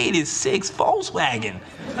old '86 Volkswagen.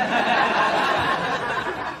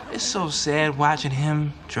 It's so sad watching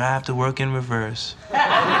him drive to work in reverse.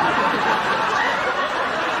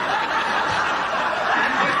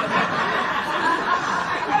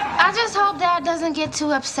 I just hope Dad doesn't get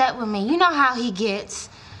too upset with me. You know how he gets.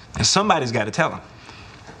 And somebody's got to tell him.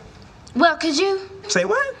 Well, could you? Say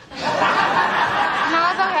what? No,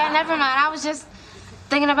 it's okay. Never mind. I was just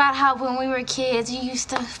thinking about how when we were kids, you used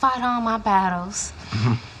to fight all my battles.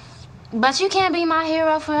 But you can't be my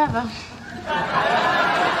hero forever.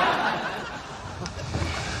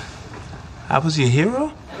 I was your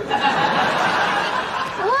hero? Well,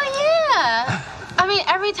 yeah. I mean,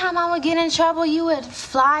 every time I would get in trouble, you would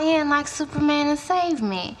fly in like Superman and save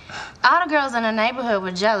me. All the girls in the neighborhood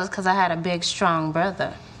were jealous because I had a big, strong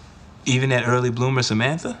brother. Even that early bloomer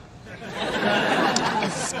Samantha?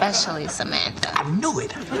 Especially Samantha. I knew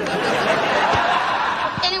it.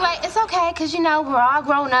 Anyway, it's okay, because, you know, we're all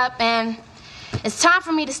grown up, and it's time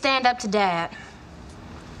for me to stand up to Dad.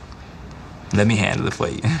 Let me handle it for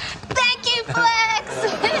you. Thank you, Flex.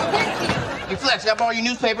 Hey, Flex, can I borrow your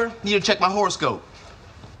newspaper? Need to check my horoscope.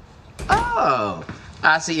 Oh,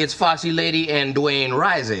 I see it's Foxy Lady and Dwayne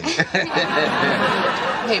Rising.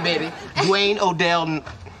 Hey, baby. Dwayne Odell...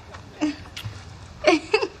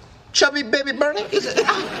 Chubby Baby Bernie?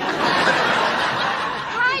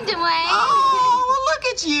 Hi, Dwayne. Oh, well, look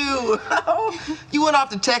at you. You went off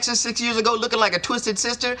to Texas 6 years ago looking like a twisted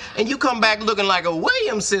sister, and you come back looking like a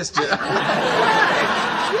Williams sister.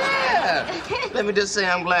 Yeah. Let me just say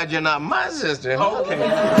I'm glad you're not my sister. Okay.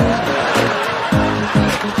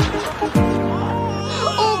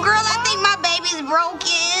 Oh, girl, I think my baby's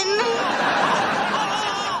broken.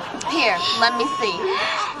 Here, let me see.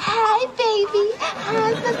 Hi, baby.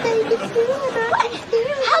 How's the baby doing?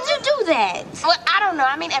 How'd you do that? Well, I don't know.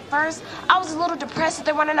 I mean, at first, I was a little depressed that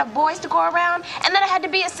there weren't enough boys to go around, and then I had to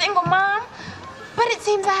be a single mom. But it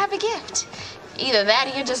seems I have a gift. Either that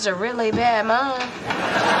or you're just a really bad mom.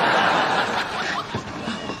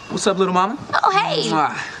 What's up, little mama? Oh, hey.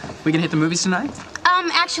 We can hit the movies tonight?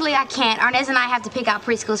 Actually, I can't. Arnez and I have to pick out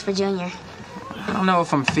preschools for Junior. I don't know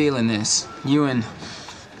if I'm feeling this. You and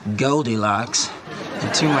Goldilocks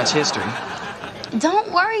and too much history.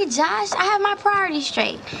 Don't worry, Josh. I have my priorities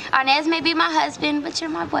straight. Arnez may be my husband, but you're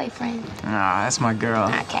my boyfriend. Ah, that's my girl.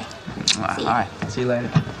 Okay. All right, see you later.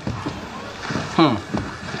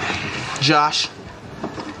 Josh.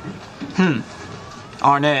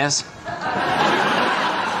 Arnez.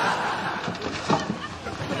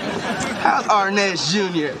 How's Arnez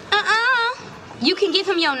Jr.? You can give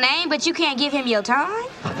him your name, but you can't give him your time?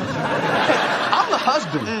 I'm the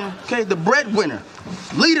husband, okay? The breadwinner,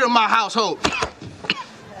 leader of my household.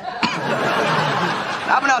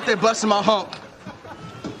 I've been out there busting my hump.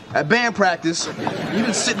 At band practice, you've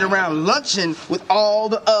been sitting around lunching with all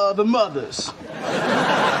the other mothers.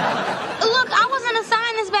 Look, I wasn't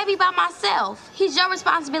assigned this baby by myself. He's your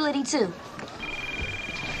responsibility, too.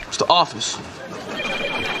 It's the office.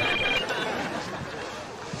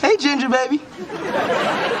 Hey, Ginger baby.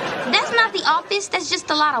 That's not the office. That's just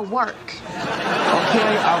a lot of work.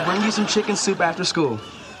 Okay, I'll bring you some chicken soup after school.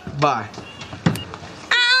 Bye.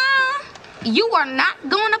 You are not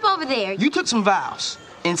going up over there. You took some vows,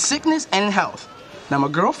 in sickness and in health. Now, my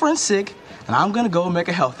girlfriend's sick, and I'm gonna go make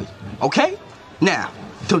her healthy. Okay? Now,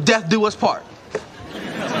 Till death do us part.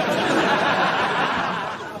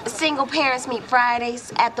 Single parents meet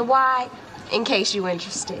Fridays at the Y, in case you're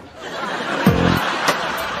interested.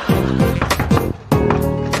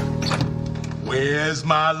 Where's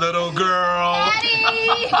my little girl?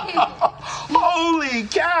 Daddy! Holy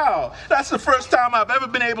cow! That's the first time I've ever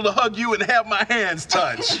been able to hug you and have my hands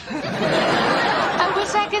touch. I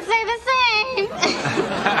wish I could say the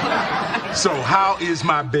same. So how is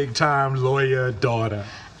my big-time lawyer daughter?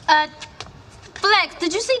 Flex,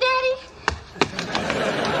 did you see Daddy?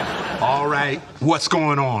 All right, what's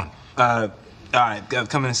going on? All right,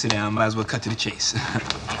 come in and sit down. Might as well cut to the chase.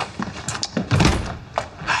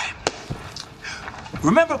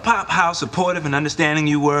 Remember, Pop, how supportive and understanding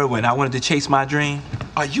you were when I wanted to chase my dream?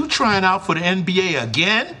 Are you trying out for the NBA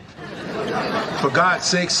again? For God's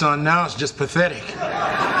sake, son, now it's just pathetic.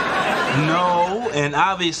 No, and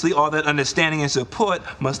obviously all that understanding and support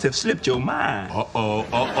must have slipped your mind. Uh-oh.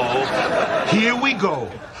 Here we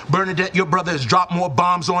go. Bernadette, your brother has dropped more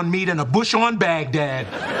bombs on me than a Bush on Baghdad.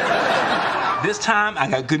 This time, I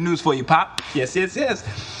got good news for you, Pop. Yes.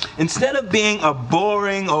 Instead of being a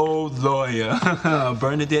boring old lawyer,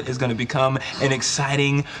 Bernadette is going to become an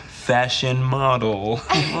exciting fashion model.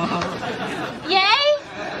 Yay?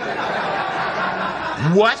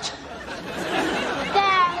 What?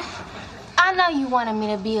 Dad, I know you wanted me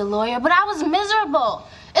to be a lawyer, but I was miserable.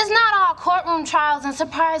 It's not all courtroom trials and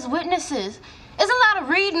surprise witnesses. It's a lot of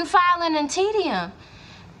reading, filing, and tedium.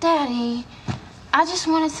 Daddy, I just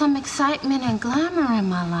wanted some excitement and glamour in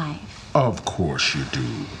my life. Of course you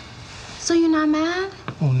do. So you're not mad?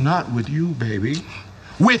 Oh, not with you, baby.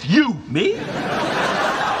 With you. Me?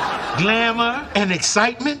 Glamour and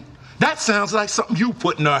excitement? That sounds like something you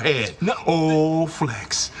put in her head. No. Oh,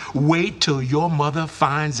 Flex, wait till your mother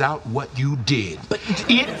finds out what you did. But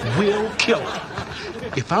it will kill her.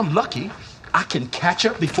 If I'm lucky, I can catch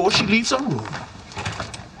her before she leaves her room.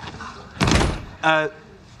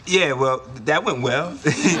 Yeah, well, that went well.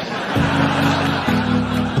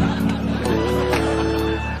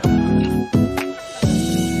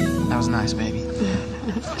 That was nice, baby.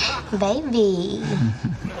 Baby.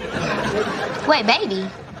 Wait, baby.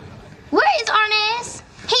 Where is Arnaz?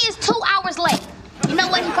 He is 2 hours late. You know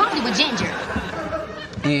what? He probably with Ginger.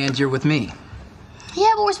 And you're with me.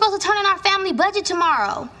 Yeah, but we're supposed to turn in our family budget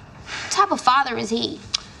tomorrow. What type of father is he?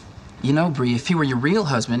 You know, Bree, if he were your real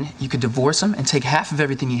husband, you could divorce him and take half of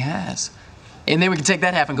everything he has. And then we could take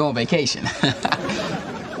that half and go on vacation.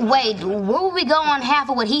 Wait, where would we go on half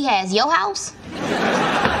of what he has? Your house?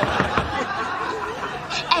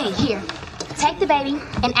 Hey, here. Take the baby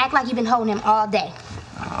and act like you've been holding him all day.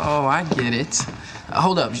 Oh, I get it.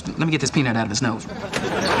 Hold up. Let me get this peanut out of his nose.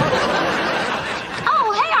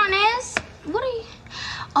 Oh, hey, Arnaz. What are you...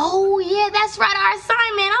 Oh, yeah, that's right, our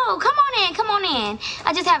assignment. Oh, come on in.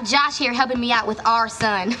 I just have Josh here helping me out with our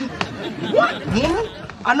son. What, woman?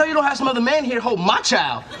 I know you don't have some other man here to hold my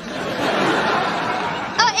child.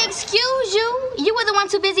 Excuse you. You were the one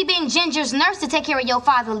too busy being Ginger's nurse to take care of your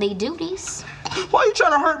fatherly duties. Why are you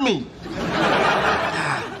trying to hurt me?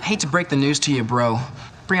 Hate to break the news to you, bro.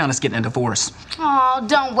 Brianna's getting a divorce. Oh,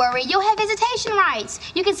 don't worry. You'll have visitation rights.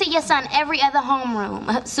 You can see your son every other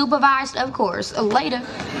homeroom. Supervised, of course. Later.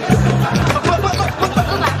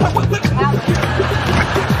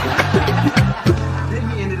 Then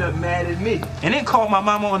he ended up mad at me. And then called my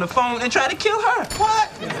mama on the phone and tried to kill her. What?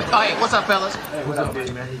 Oh, hey, what's up, fellas? Hey, what's up,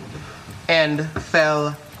 baby, man? And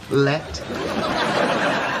fell-let.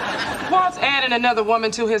 What's adding another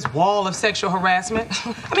woman to his wall of sexual harassment?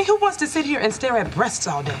 I mean, who wants to sit here and stare at breasts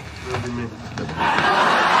all day? Come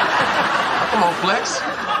on, Flex.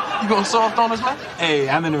 You going soft on us, man? Hey,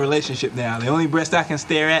 I'm in a relationship now. The only breast I can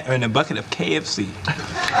stare at are in a bucket of KFC.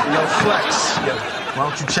 Yo, Flex. Why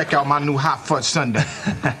don't you check out my new hot fudge sundae?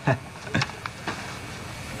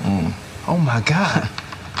 Oh, my God.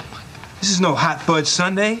 This is no hot fudge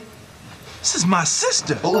sundae. This is my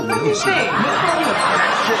sister. Oh, let me see.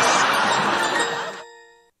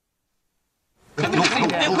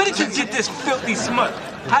 Where did you get this filthy smut?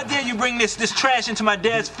 How dare you bring this trash into my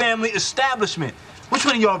dad's family establishment? Which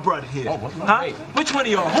one of y'all brought it here? Huh? Which one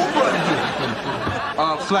of y'all? Who brought it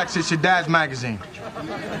here? Flex, it's your dad's magazine.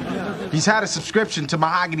 He's had a subscription to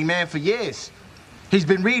Mahogany Man for years. He's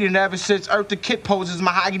been reading ever since Eartha Kitt posed as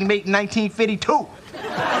Mahogany Mate in 1952.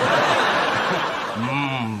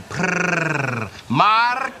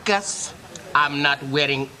 Marcus, I'm not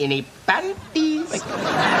wearing any panties.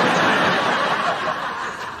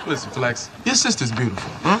 Listen, Flex, your sister's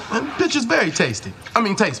beautiful. And the picture's very tasty. I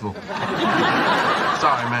mean, tasteful.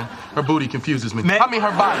 Sorry, man. Her booty confuses me. I mean,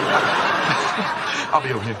 her body. I'll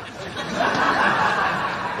be over here.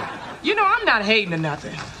 You know, I'm not hating or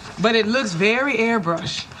nothing, but it looks very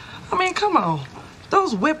airbrushed. I mean, come on.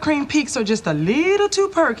 Those whipped cream peaks are just a little too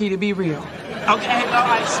perky to be real. Okay, all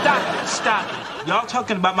right, stop it. Y'all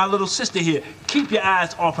talking about my little sister here. Keep your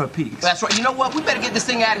eyes off her peaks. That's right. You know what? We better get this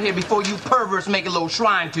thing out of here before you perverts make a little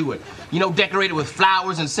shrine to it. You know, decorated with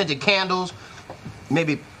flowers and scented candles.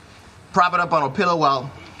 Maybe prop it up on a pillow while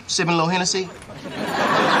sipping a little Hennessy.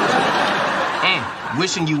 And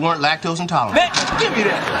wishing you weren't lactose intolerant. Man, give me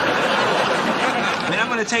that. Man, I'm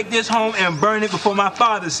gonna take this home and burn it before my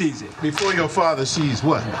father sees it. Before your father sees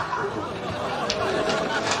what?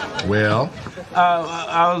 Well?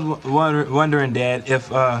 I was wondering, Dad, if,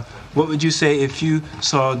 what would you say if you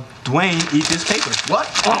saw Dwayne eat this paper? What?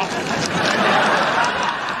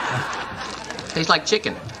 Tastes like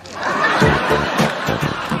chicken.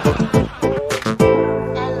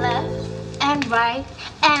 And left, and right,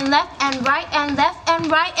 and left, and right, and left, and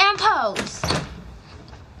right, and pose.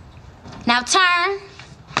 Now turn.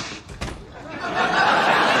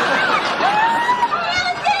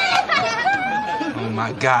 Oh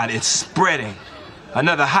my God, it's spreading.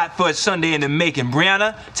 Another hot fudge sundae in the making.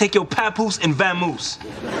 Brianna, take your papoose and vamoose.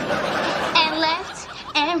 And left,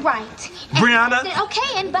 and right. Brianna?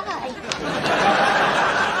 Okay, and bye.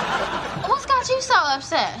 What's got you so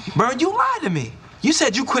upset? Bird, you lied to me. You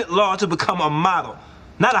said you quit law to become a model,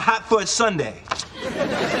 not a hot fudge sundae.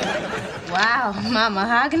 Wow, my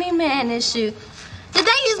mahogany man issue. Did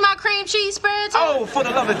they use my cream cheese spread too? Oh, for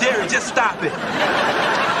the love of dairy, just stop it.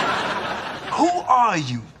 Who are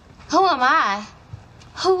you? Who am I?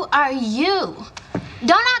 Who are you?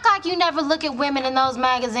 Don't act like you never look at women in those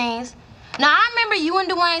magazines. Now, I remember you and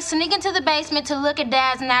Dwayne sneaking to the basement to look at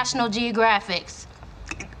Dad's National Geographics.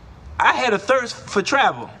 I had a thirst for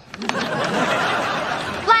travel.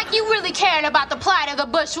 Like you really caring about the plight of the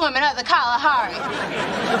bushwomen of the Kalahari.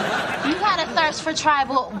 You had a thirst for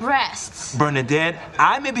tribal breasts. Bernadette,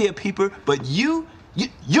 I may be a peeper, but you're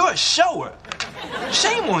a shower.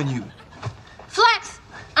 Shame on you. Flex,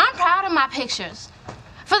 I'm proud of my pictures.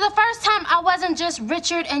 For the first time, I wasn't just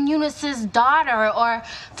Richard and Eunice's daughter or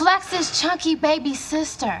Flex's chunky baby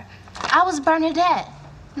sister. I was Bernadette,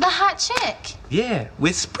 the hot chick. Yeah,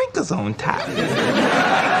 with sprinkles on top.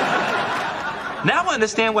 Now I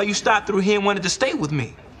understand why you stopped through here and wanted to stay with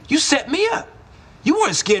me. You set me up. You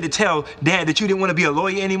weren't scared to tell Dad that you didn't want to be a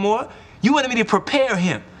lawyer anymore. You wanted me to prepare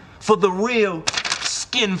him for the real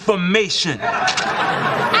skinformation.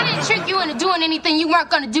 I didn't trick you into doing anything you weren't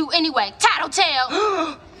gonna do anyway.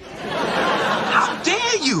 Tattletale. How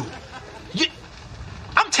dare you?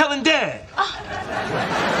 I'm telling Dad.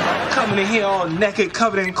 Coming in here all naked,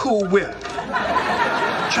 covered in Cool Whip.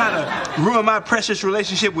 Trying to ruin my precious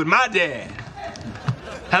relationship with my dad.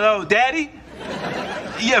 Hello, Daddy?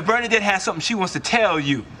 Yeah, Bernadette has something she wants to tell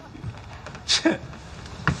you.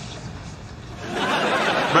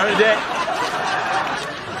 Bernadette?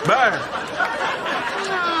 Bird.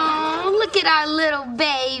 Oh, look at our little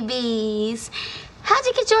babies. How'd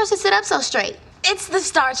you get yours to sit up so straight? It's the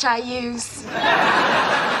starch I use.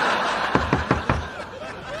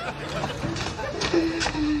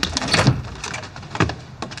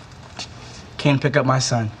 Came to pick up my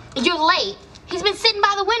son. You're late. He's been sitting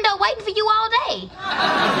by the window waiting for you all day.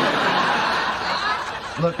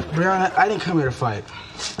 Look, Brianna, I didn't come here to fight.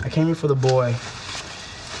 I came here for the boy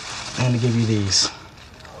and to give you these.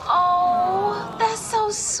 Oh, that's so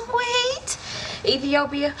sweet.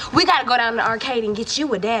 Ethiopia, we gotta go down to the arcade and get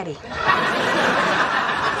you a daddy.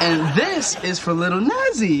 And this is for little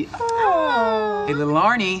Nazi. Oh. Hey, little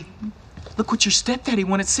Arnie, look what your stepdaddy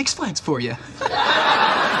won at Six Flags for you.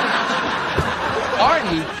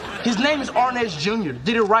 Arnie? His name is Arnez Jr.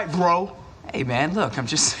 Did it right, bro. Hey, man, look, I'm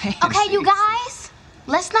just saying. Okay, you guys,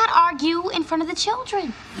 let's not argue in front of the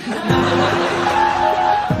children.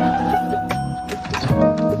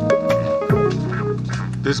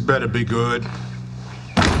 This better be good.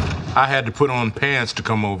 I had to put on pants to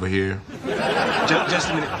come over here. Just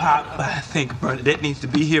a minute, Pop. I think Bernadette needs to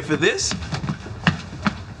be here for this.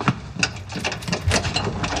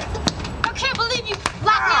 I can't believe you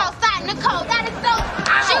locked me outside in the cold. That is so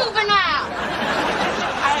juvenile.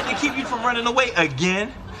 I had to keep you from running away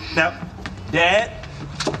again. Now, Dad,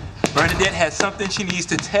 Bernadette has something she needs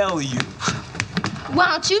to tell you. Why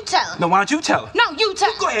don't you tell her? No, why don't you tell her? No, you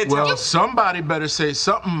tell her. Go ahead, tell her. Well, somebody better say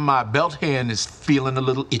something. My belt hand is feeling a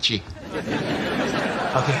little itchy.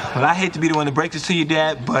 Okay, well, I hate to be the one to break this to you,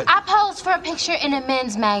 Dad, but... I posed for a picture in a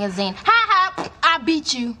men's magazine. Ha ha, I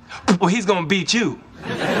beat you. Well, he's gonna beat you.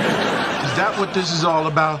 Is that what this is all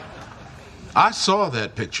about? I saw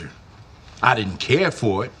that picture. I didn't care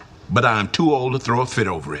for it, but I'm too old to throw a fit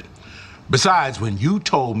over it. Besides, when you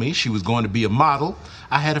told me she was going to be a model,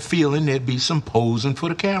 I had a feeling there'd be some posing for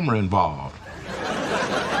the camera involved.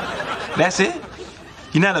 That's it?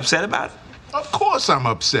 You're not upset about it? Of course I'm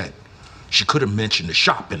upset. She could have mentioned the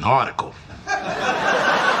shop in the article. Daddy,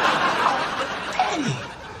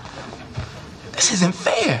 this isn't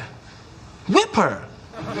fair. Whip her.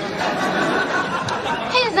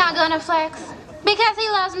 He's not gonna flex because he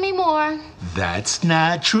loves me more. That's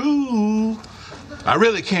not true. I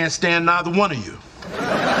really can't stand neither one of you.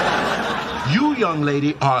 You, young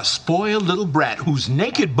lady, are a spoiled little brat whose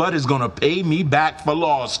naked butt is gonna pay me back for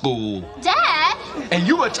law school. Dad? And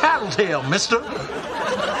you a tattletale, mister.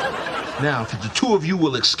 Now, if the two of you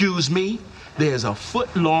will excuse me, there's a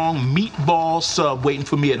foot-long meatball sub waiting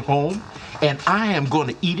for me at home, and I am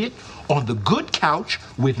gonna eat it on the good couch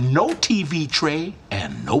with no TV tray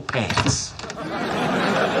and no pants.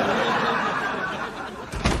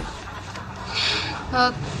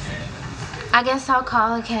 Well, I guess I'll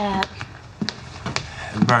call a cab.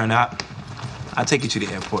 Burn out. I'll take you to the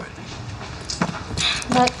airport.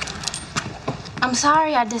 But I'm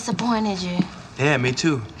sorry I disappointed you. Yeah, me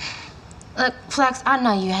too. Look, Flex, I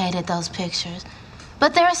know you hated those pictures,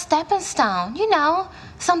 but they're a stepping stone, you know,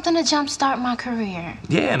 something to jumpstart my career.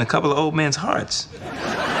 Yeah, and a couple of old men's hearts.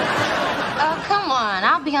 Oh, come on.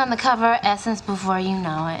 I'll be on the cover of Essence before you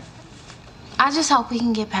know it. I just hope we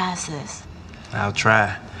can get past this. I'll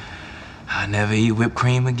try. I'll never eat whipped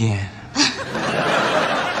cream again.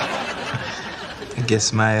 I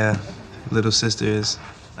guess my little sister is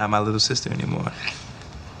not my little sister anymore.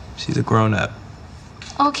 She's a grown-up.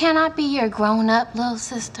 Oh, can I be your grown-up little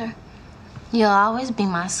sister? You'll always be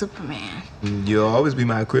my Superman. You'll always be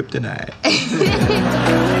my kryptonite.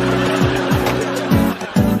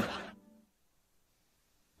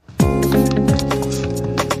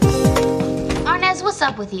 Arnaz, what's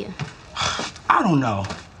up with you? I don't know.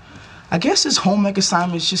 I guess this homework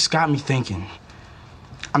assignment's just got me thinking.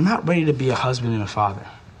 I'm not ready to be a husband and a father.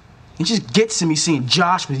 It just gets to me seeing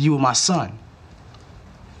Josh with you and my son.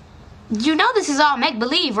 You know this is all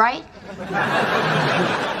make-believe, right?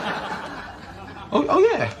 Oh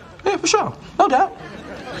yeah. Yeah, for sure. No doubt.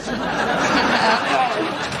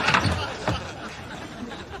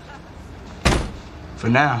 For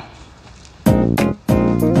now.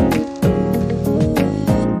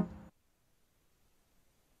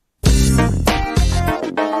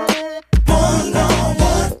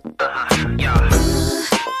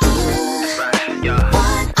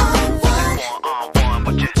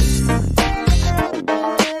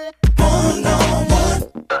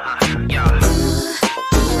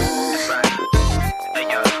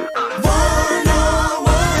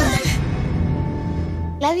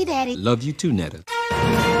 Love you, Daddy. Love you too, Netta.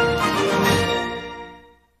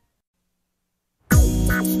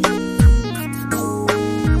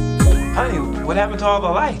 Honey, what happened to all the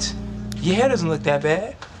lights? Your hair doesn't look that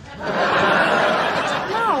bad.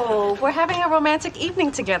 No, we're having a romantic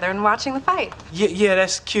evening together and watching the fight. Yeah,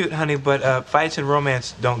 that's cute, honey, but fights and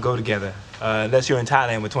romance don't go together. Unless you're in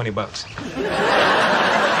Thailand with $20.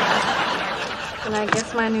 And I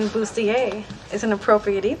guess my new bustier isn't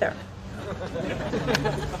appropriate either.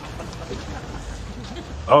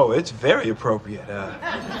 Oh, it's very appropriate.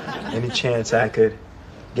 Any chance I could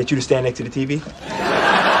get you to stand next to the TV?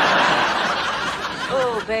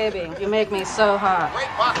 Oh, baby, you make me so hot.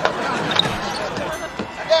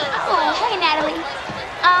 Oh, hey, Natalie.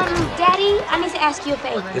 Daddy, I need to ask you a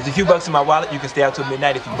favor. There's a few bucks in my wallet. You can stay out till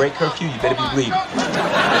midnight. If you break curfew, you better be bleeding.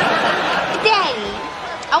 Daddy,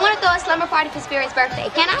 I want to throw a slumber party for Spirit's birthday.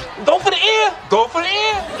 Can I? Go for the ear. Go for the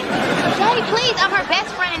ear. Daddy, please. I'm her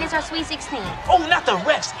best friend and it's her sweet 16. Oh, not the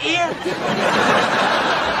ref's ear.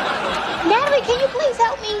 Natalie, can you please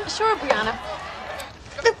help me? Sure, Brianna.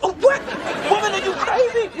 What? Woman, are you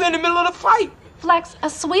crazy? We're in the middle of the fight. Flex, a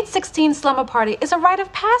sweet 16 slumber party is a rite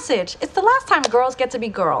of passage. It's the last time girls get to be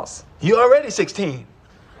girls. You're already 16,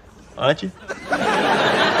 aren't you?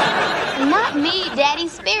 Not me, Daddy,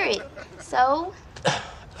 Spirit. So?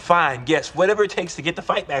 Fine, guess. Whatever it takes to get the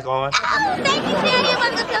fight back on. Oh, thank you, Daddy. I'm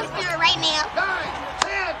about to tell Spirit right now. 9,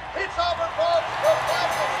 10, it's over, folks. The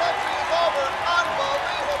century is over.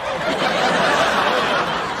 Unbelievable.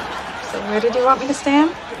 So where did you want me to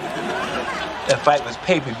stand? That fight was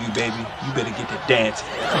pay-per-view, baby. You better get to dancing.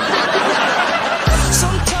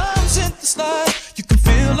 Sometimes in this life you can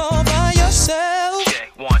feel all by yourself.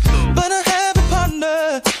 Check, 1, 2. But I have a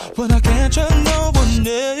partner when I can't trust no one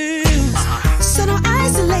else. So don't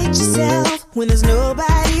isolate yourself when there's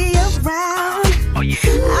nobody around. Oh yeah.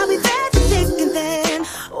 I'll be there to thick and thin.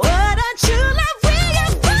 What a true love we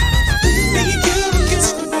are born. Baby, you and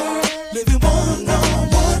kiss me, living one on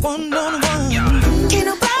one. Can't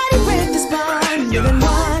nobody break this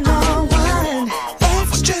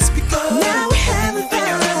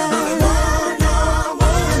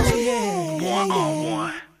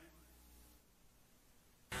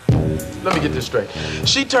Let me get this straight.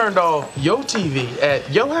 She turned off your TV at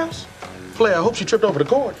your house? Player, I hope she tripped over the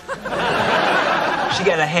cord. She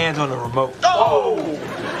got her hands on the remote. Oh!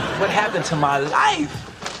 What happened to my life?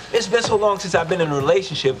 It's been so long since I've been in a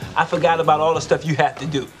relationship, I forgot about all the stuff you have to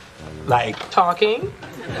do. Like talking.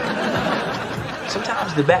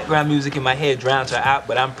 Sometimes the background music in my head drowns her out,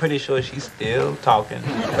 but I'm pretty sure she's still talking.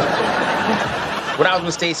 When I was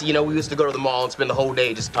with Stacy, you know, we used to go to the mall and spend the whole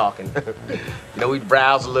day just talking. You know, we'd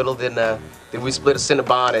browse a little, then we'd split a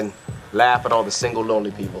Cinnabon and laugh at all the single,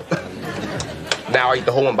 lonely people. Now I eat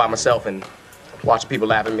the whole one by myself and watch people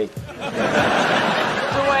laugh at me.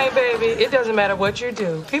 Dwayne, baby, it doesn't matter what you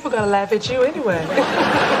do. People gonna laugh at you anyway.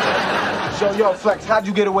 So, yo, Flex, how'd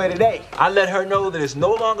you get away today? I let her know that it's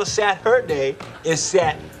no longer Sat her day, it's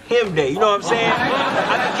Sat him day. You know what I'm saying?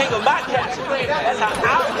 I'm the king of my castle. That's how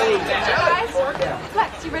I play that. Guys,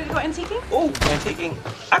 Flex, you ready to go antiquing? Oh, antiquing?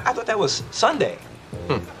 I thought that was Sunday.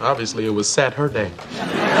 Obviously, it was Sat her day.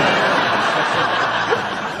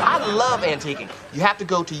 I love antiquing. You have to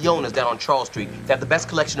go to Yona's down on Charles Street. They have the best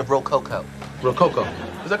collection of Rococo. Rococo?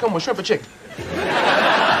 Does that come with shrimp or chicken?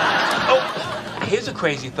 Oh, here's a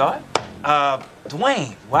crazy thought.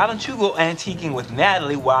 Dwayne, why don't you go antiquing with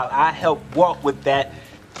Natalie while I help walk with that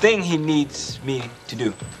thing he needs me to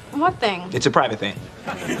do? What thing? It's a private thing.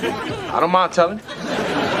 I don't mind telling.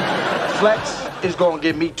 Flex is gonna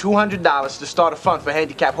give me $200 to start a fund for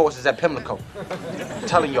handicapped horses at Pimlico. I'm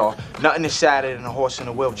telling y'all, nothing is sadder than a horse in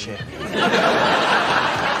a wheelchair.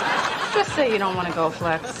 Just say you don't want to go,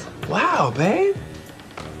 Flex. Wow, babe.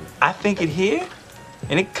 I think it here,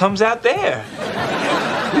 and it comes out there.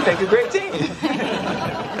 We make a great team.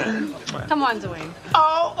 Come on, Dwayne.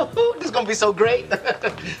 Oh, this is gonna be so great.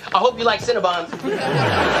 I hope you like Cinnabons.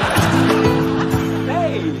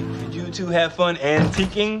 Hey, did you two have fun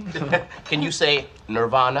antiquing? Can you say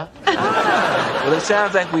Nirvana? Well, it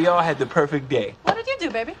sounds like we all had the perfect day. What did you do,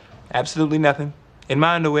 baby? Absolutely nothing. In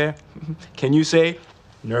my underwear. Can you say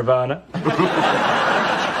Nirvana?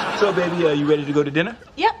 So, baby, you ready to go to dinner?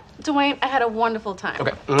 Yep, Dwayne, I had a wonderful time.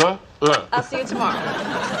 Okay. I'll see you tomorrow.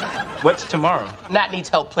 What's tomorrow? Nat needs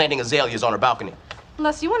help planting azaleas on her balcony.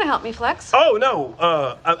 Unless you want to help me, Flex. Oh, no.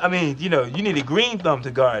 I mean, you know, you need a green thumb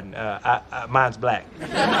to garden. Mine's black.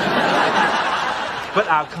 But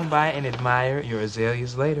I'll come by and admire your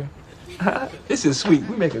azaleas later. This is sweet.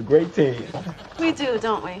 We make a great team. We do,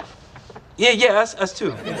 don't we? Yeah, us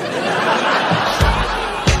too.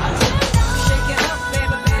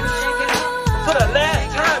 For the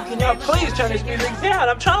last time, can y'all please turn this music down?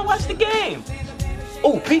 I'm trying to watch the game.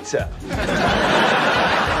 Oh, pizza.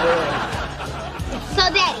 So,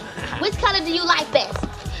 Daddy, which color do you like best?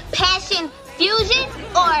 Passion Fusion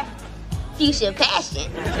or Fuchsia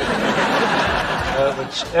Passion?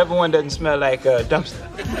 Whichever one doesn't smell like dumpster.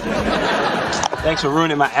 Thanks for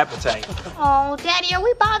ruining my appetite. Oh, Daddy, are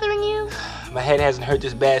we bothering you? My head hasn't hurt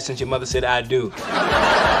this bad since your mother said I do.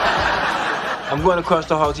 I'm going across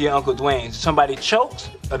the hall to your Uncle Dwayne's. If somebody chokes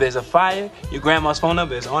or there's a fire, your grandma's phone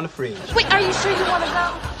number is on the fridge. Wait, are you sure you want to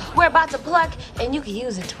go? We're about to pluck, and you can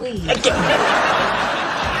use a tweed. I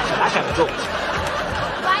gotta go.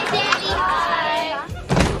 Bye, Daddy. Bye.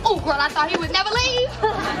 Oh, girl, I thought he would never leave.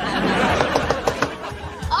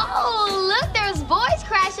 Oh, look, there's boys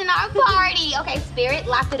crashing our party. Okay, Spirit,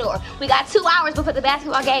 lock the door. We got 2 hours before the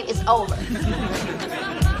basketball game is over.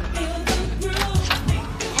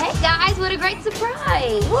 Hey, guys, what a great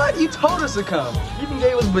surprise. What? You told us to come. You even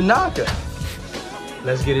gave us Banaka.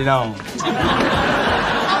 Let's get it on. Hold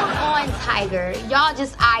on, Tiger. Y'all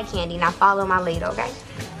just eye candy. Now follow my lead, okay?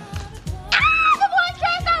 Ah, the boys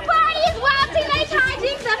crash our party. It's wild teenage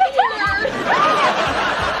hijinks up here.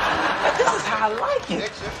 This is how I like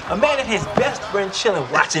it. A man and his best friend chilling,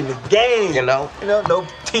 watching the game. You know, no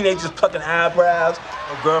teenagers plucking eyebrows,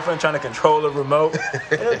 no girlfriend trying to control a remote.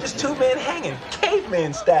 Just two men hanging,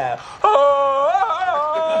 caveman style.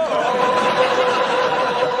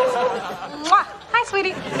 Mwah. Hi,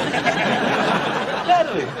 sweetie.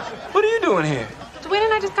 Natalie, what are you doing here? Dwayne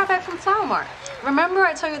and I just got back from Flower Mart. Remember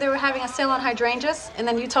I told you they were having a sale on hydrangeas? And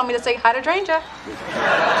then you told me to say hi to Dranger.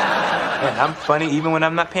 Man, I'm funny even when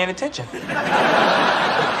I'm not paying attention. Man,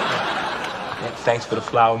 thanks for the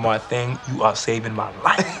Flower Mart thing. You are saving my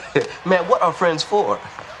life. Man, what are friends for?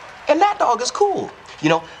 And that dog is cool. You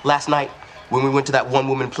know, last night when we went to that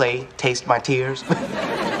one-woman play, Taste My Tears,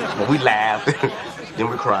 well, we laughed, then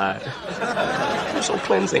we cried. It was so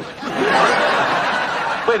cleansing.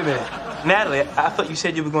 Wait a minute. Natalie, I thought you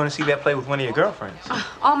said you were going to see that play with one of your girlfriends.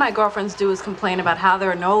 All my girlfriends do is complain about how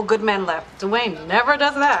there are no good men left. Dwayne never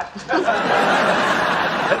does that.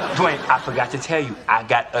 Dwayne, I forgot to tell you, I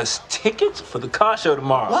got us tickets for the car show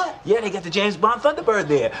tomorrow. What? Yeah, they got the James Bond Thunderbird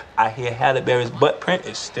there. I hear Halle Berry's butt print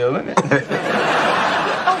is still in it.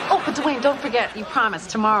 Oh, but Dwayne, don't forget, you promised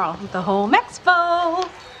tomorrow, the Home Expo.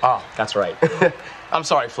 Oh, that's right. I'm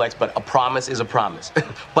sorry, Flex, but a promise is a promise.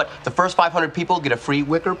 But the first 500 people get a free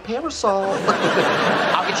wicker parasol.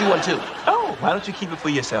 I'll get you one, too. Oh, why don't you keep it for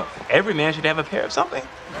yourself? Every man should have a pair of something.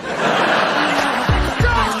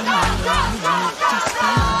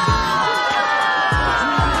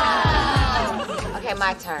 Okay,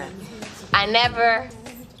 my turn. I never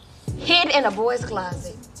hid in a boy's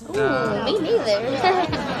closet. Ooh, me neither.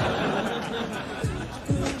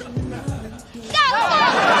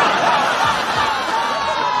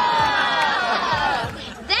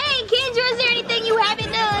 Dang, Kendra, is there anything you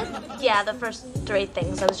haven't done? Yeah, the first 3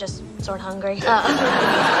 things. I was just sort of hungry. Okay,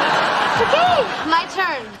 my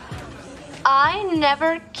turn. I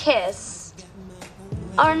never kissed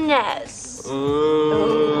Arnez. All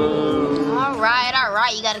right.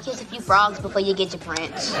 You gotta kiss a few frogs before you get your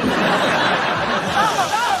prince.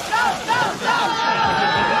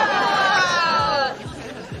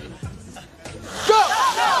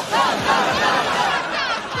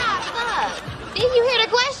 Didn't you hear the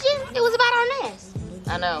question? It was about Arnez.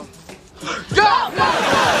 I know.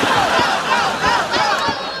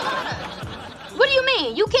 What do you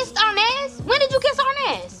mean? You kissed Arnez? When did you kiss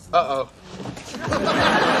Arnez? Uh-oh.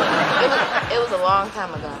 It was a long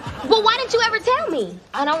time ago. Well, why didn't you ever tell me?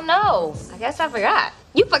 I don't know. I guess I forgot.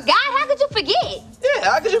 You forgot? How could you forget?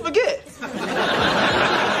 Yeah, how could you forget?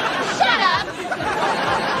 Shut up!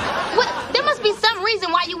 What? There must be some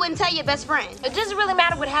reason why you wouldn't tell your best friend. It doesn't really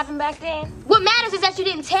matter what happened back then. What matters is that you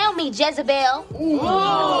didn't tell me, Jezebel. Ooh.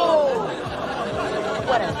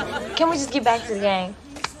 Whatever. Can we just get back to the game?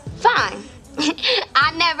 Fine.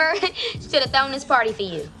 I never should have thrown this party for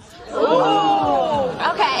you. Ooh.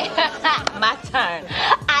 Okay. My turn.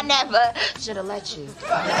 I never should have let you.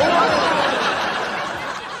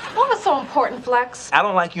 What was so important, Flex? I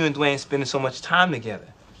don't like you and Dwayne spending so much time together.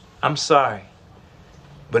 I'm sorry,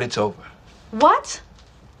 but it's over. What?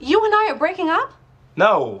 You and I are breaking up?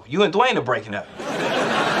 No, you and Dwayne are breaking up.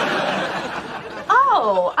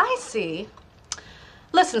 Oh, I see.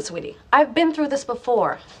 Listen, sweetie, I've been through this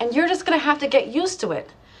before, and you're just gonna have to get used to it.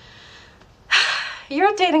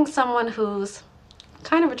 You're dating someone who's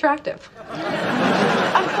kind of attractive.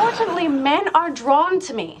 Unfortunately, men are drawn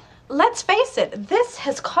to me. Let's face it, this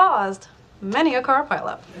has caused many a car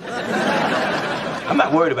pileup. I'm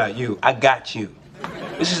not worried about you. I got you.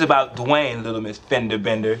 This is about Dwayne, little Miss Fender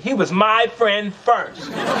Bender. He was my friend first.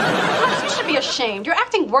 Flex, you should be ashamed. You're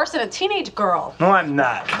acting worse than a teenage girl. No, I'm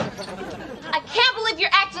not. I can't believe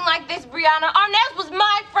you're acting like this, Brianna. Arnez was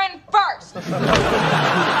my friend first.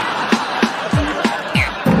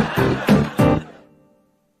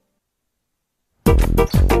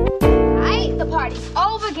 Alright, the party's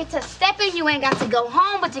over. Get to stepping. You ain't got to go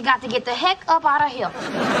home, but you got to get the heck up out of here.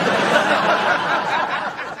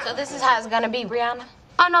 So this is how it's gonna be, Brianna?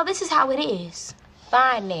 Oh, no, this is how it is.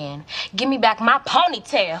 Fine, then. Give me back my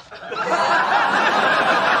ponytail.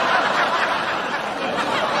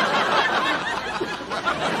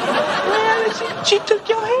 Well, she took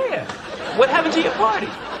your hair. What happened to your party?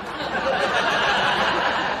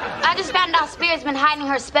 I just found out Spirit's been hiding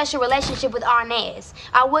her special relationship with Arnez.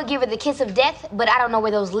 I would give her the kiss of death, but I don't know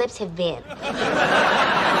where those lips have been.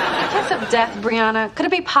 The kiss of death, Brianna. Could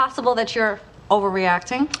it be possible that you're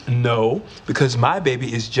overreacting? No, because my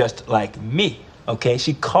baby is just like me, okay?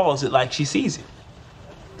 She calls it like she sees it.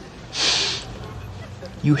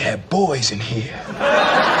 You have boys in here.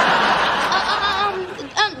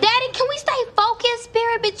 Daddy, can we stay focused?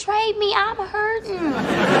 Spirit betrayed me. I'm hurting.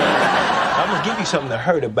 I'm gonna give you something to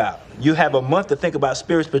hurt about. You have a month to think about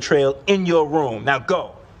Spirit's betrayal in your room. Now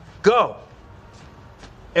go. Go.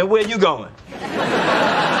 And where you going?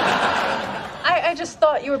 I just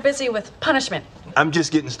thought you were busy with punishment. I'm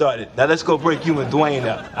just getting started. Now let's go break you and Dwayne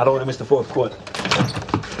up. I don't want to miss the fourth quarter.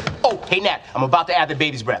 Oh, hey, Nat, I'm about to add the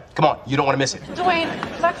baby's breath. Come on, you don't want to miss it. Dwayne,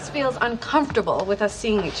 Flex feels uncomfortable with us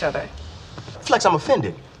seeing each other. Flex, I'm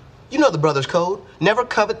offended. You know the brother's code. Never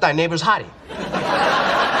covet thy neighbor's hottie.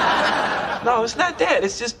 No, it's not that.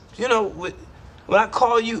 It's just, you know, when I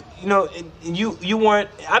call you, you know, and you weren't,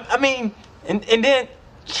 I mean, and then,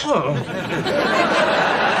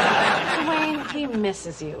 Dwayne, he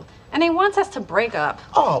misses you, and he wants us to break up.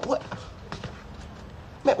 Oh, what?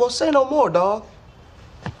 Man, well, say no more, dog.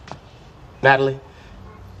 Natalie,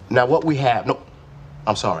 now what we have, no,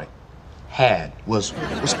 I'm sorry, had was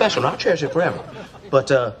special, and I'll cherish it forever. But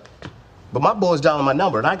my boy's dialing my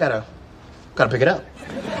number, and I gotta pick it up.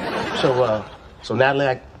 So Natalie,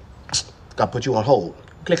 I gotta put you on hold.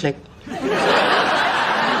 Click, click.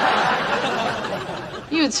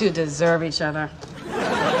 You two deserve each other.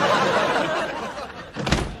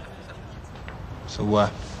 So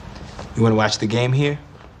what? You want to watch the game here?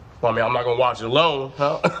 Well, I mean, I'm not gonna watch it alone,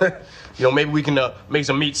 huh? You know, maybe we can make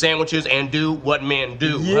some meat sandwiches and do what men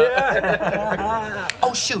do. Yeah. Huh?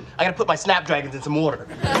 Oh shoot! I gotta put my snapdragons in some order.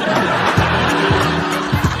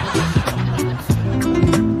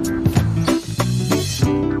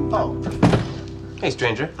 Oh. Hey,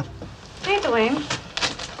 stranger. Hey, Dwayne.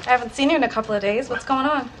 I haven't seen you in a couple of days. What's going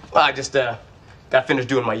on? Well, I just got finished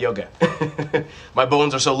doing my yoga. My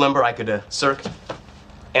bones are so limber I could circ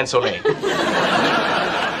and soleil.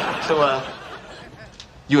 So,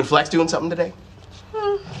 you and Flex doing something today?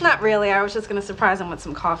 Not really. I was just gonna surprise him with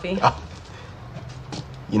some coffee. Oh.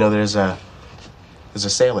 You know, there's a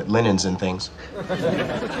sale at Linens and things.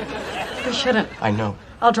 We shouldn't. I know.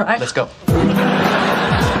 I'll drive. Let's go.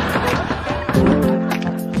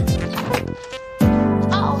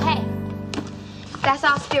 Oh, hey. That's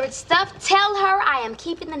all Spirit stuff. Tell her I am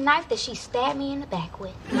keeping the knife that she stabbed me in the back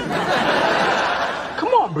with.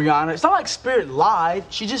 Come on, Brianna. It's not like Spirit lied.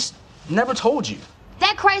 She just never told you.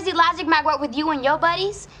 That crazy logic might work with you and your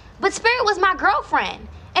buddies, but Spirit was my girlfriend.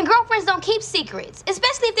 And girlfriends don't keep secrets,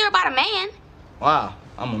 especially if they're about a man. Wow,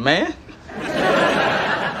 I'm a man?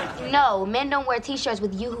 No, men don't wear t-shirts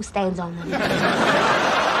with Yoo-hoo stains on them.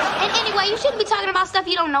 And anyway, you shouldn't be talking about stuff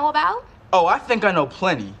you don't know about. Oh, I think I know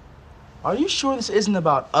plenty. Are you sure this isn't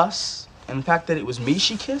about us and the fact that it was me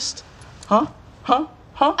she kissed? Huh? Huh?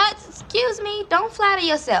 Huh? Excuse me, don't flatter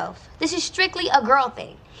yourself. This is strictly a girl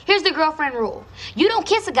thing. Here's the girlfriend rule. You don't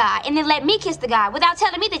kiss a guy and then let me kiss the guy without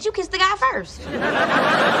telling me that you kissed the guy first.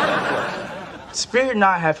 Spirit and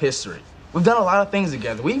I have history. We've done a lot of things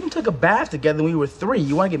together. We even took a bath together when we were 3.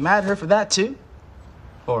 You want to get mad at her for that, too?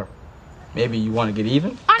 Or maybe you want to get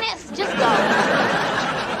even? Honest, just go.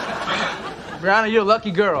 Brianna, you're a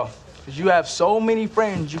lucky girl. Because you have so many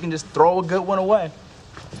friends, you can just throw a good one away.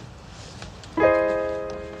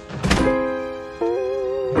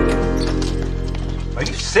 Are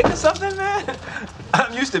you sick or something, man?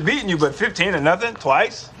 I'm used to beating you, but 15-0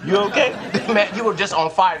 twice. You okay? Man, you were just on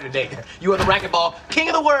fire today. You were the racquetball king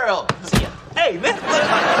of the world. See ya. Hey, man.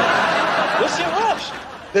 What's your rush?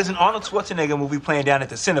 There's an Arnold Schwarzenegger movie playing down at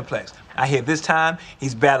the Cineplex. I hear this time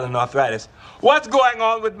he's battling arthritis. What's going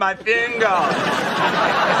on with my finger?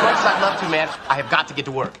 As much as I'd love to, man, I have got to get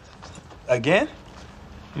to work. Again?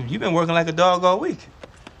 You've been working like a dog all week.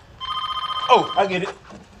 Oh, I get it.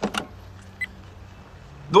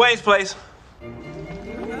 Dwayne's place.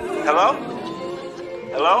 Hello?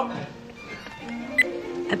 Hello?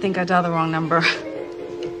 I think I dialed the wrong number.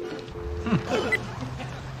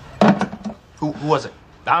 Who was it?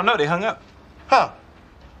 I don't know. They hung up. Huh.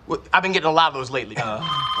 Well, I've been getting a lot of those lately. Hello?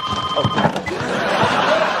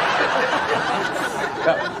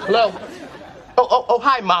 Oh,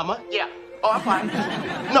 hi, Mama. Yeah. Oh, I'm fine.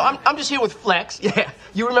 No, I'm just here with Flex. Yeah.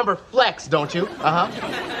 You remember Flex, don't you? Uh-huh.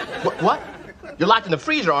 What? You're locked in the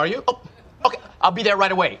freezer, are you? Oh, okay. I'll be there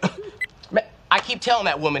right away. I keep telling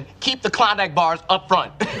that woman, keep the Klondike bars up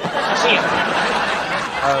front. See ya.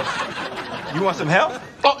 You want some help?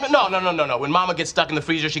 Oh, no. When Mama gets stuck in the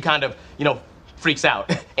freezer, she kind of, freaks out.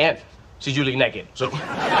 And she's usually naked, so.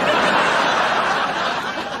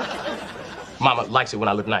 Mama likes it when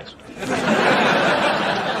I look nice.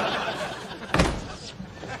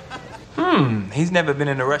 He's never been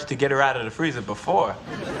in a rush to get her out of the freezer before.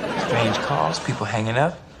 Strange calls, people hanging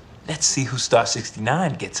up. Let's see who Star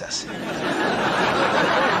 69 gets us.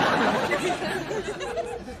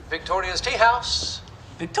 Victoria's Tea House.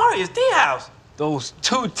 Victoria's Tea House? Those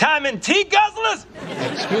two-timing tea guzzlers?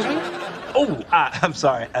 Excuse me? Oh, I'm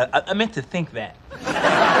sorry. I meant to think that.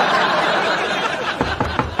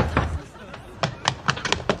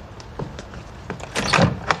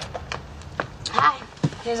 Hi.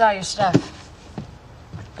 Here's all your stuff.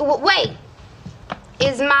 Wait.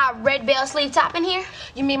 Is my red bell sleeve top in here?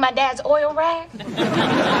 You mean my dad's oil rag?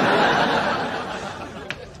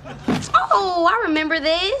 Oh, I remember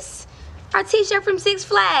this. Our t-shirt from Six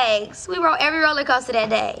Flags. We rode every roller coaster that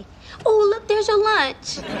day. Oh, look, there's your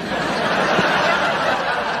lunch.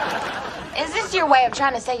 Is this your way of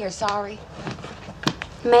trying to say you're sorry?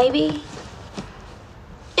 Maybe.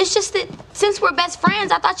 It's just that since we're best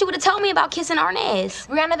friends, I thought you would have told me about kissing Arnez.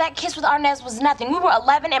 Rihanna, that kiss with Arnez was nothing. We were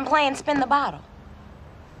 11 and playing spin the bottle.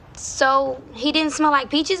 So he didn't smell like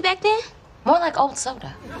peaches back then? More like old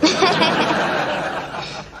soda.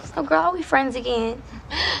 So, girl, are we friends again?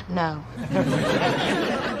 No.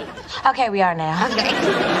 Okay, we are now. Okay.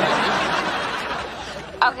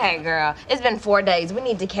 Okay, girl. It's been 4 days. We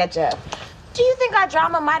need to catch up. Do you think our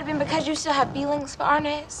drama might have been because you still have feelings for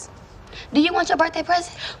Arnaz? Do you want your birthday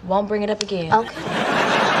present? Won't bring it up again. Okay.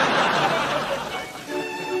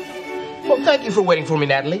 Well, thank you for waiting for me,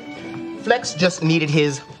 Natalie. Flex just needed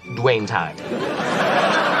his Dwayne time.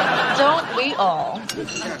 Don't we all?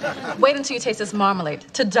 Wait until you taste this marmalade.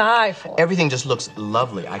 To die for. Everything just looks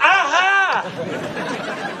lovely. Aha!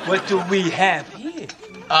 What do we have here?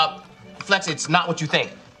 Flex, it's not what you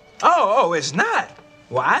think. Oh, it's not.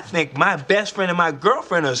 Well, I think my best friend and my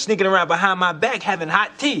girlfriend are sneaking around behind my back having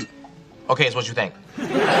hot tea. Okay, it's what you think.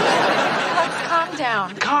 Flex, calm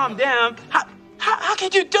down. Calm down? How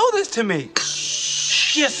could you do this to me?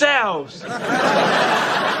 Shh yourselves.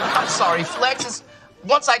 I'm sorry, Flex.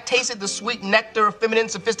 Once I tasted the sweet nectar of feminine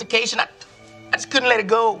sophistication, I just couldn't let it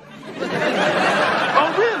go.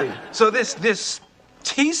 Oh, really? So this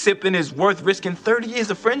tea sipping is worth risking 30 years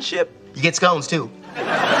of friendship? You get scones, too.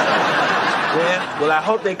 Yeah, well, I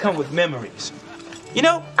hope they come with memories. You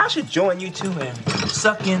know, I should join you two and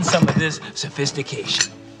suck in some of this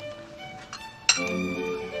sophistication.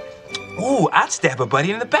 Ooh, I'd stab a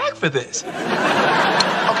buddy in the back for this.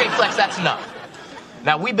 Okay, Flex, that's enough.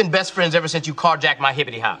 Now, we've been best friends ever since you carjacked my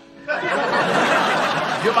hippity hop.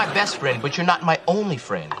 You're my best friend, but you're not my only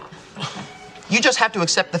friend. You just have to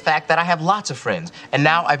accept the fact that I have lots of friends, and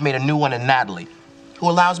now I've made a new one in Natalie, who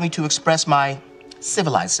allows me to express my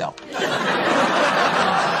civilized self.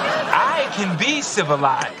 I can be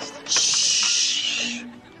civilized. Shh.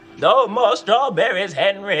 No more strawberries,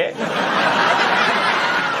 Henry.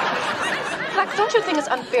 Flex, don't you think it's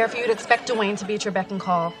unfair for you to expect Dwayne to be at your beck and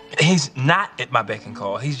call? He's not at my beck and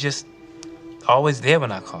call. He's just always there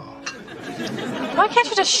when I call. Why can't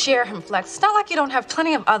you just share him, Flex? It's not like you don't have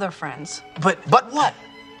plenty of other friends. But what?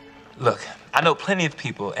 Look, I know plenty of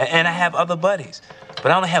people, and I have other buddies,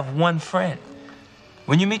 but I only have one friend.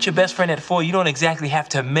 When you meet your best friend at 4, you don't exactly have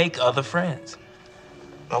to make other friends.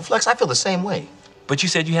 No, Flex, I feel the same way. But you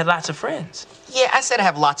said you had lots of friends. Yeah, I said I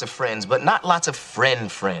have lots of friends, but not lots of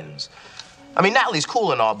friends. I mean, Natalie's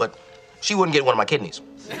cool and all, but she wouldn't get one of my kidneys.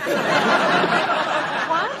 What?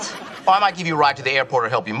 Oh, I might give you a ride to the airport or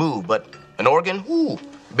help you move, but an organ? Ooh,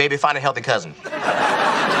 baby, find a healthy cousin.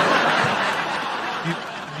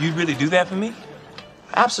 You'd really do that for me?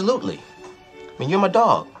 Absolutely. I mean, you're my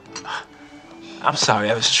dog. I'm sorry,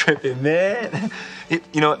 I was tripping, man. You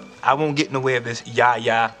know what? I won't get in the way of this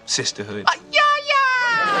ya-ya sisterhood.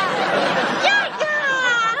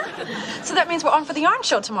 So that means we're on for the yarn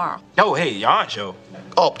show tomorrow. Oh, hey, yarn show.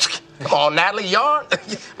 Oh, come on, Natalie, yarn?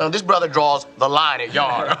 Well, this brother draws the line at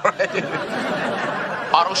yarn.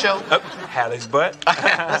 Auto show? Hallie's butt.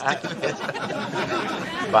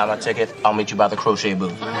 Buy my ticket. I'll meet you by the crochet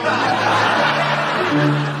booth.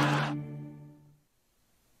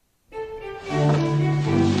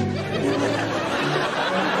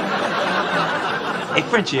 Hey,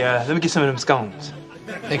 Frenchie, let me get some of them scones.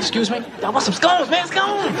 Excuse me? I want some scones, man,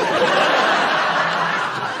 scones!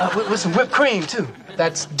 With some whipped cream, too.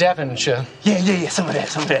 That's Devonshire. Yeah, some of that.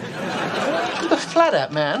 Where the flat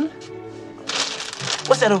at, man?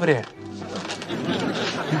 What's that over there?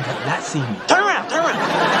 You have not seen me. Turn around!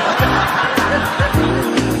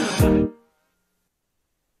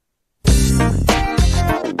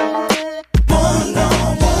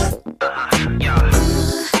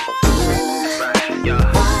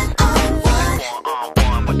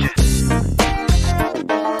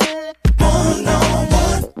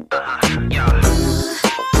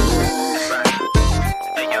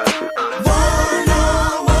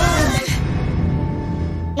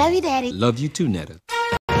 Love you, Daddy. Love you too, Netta.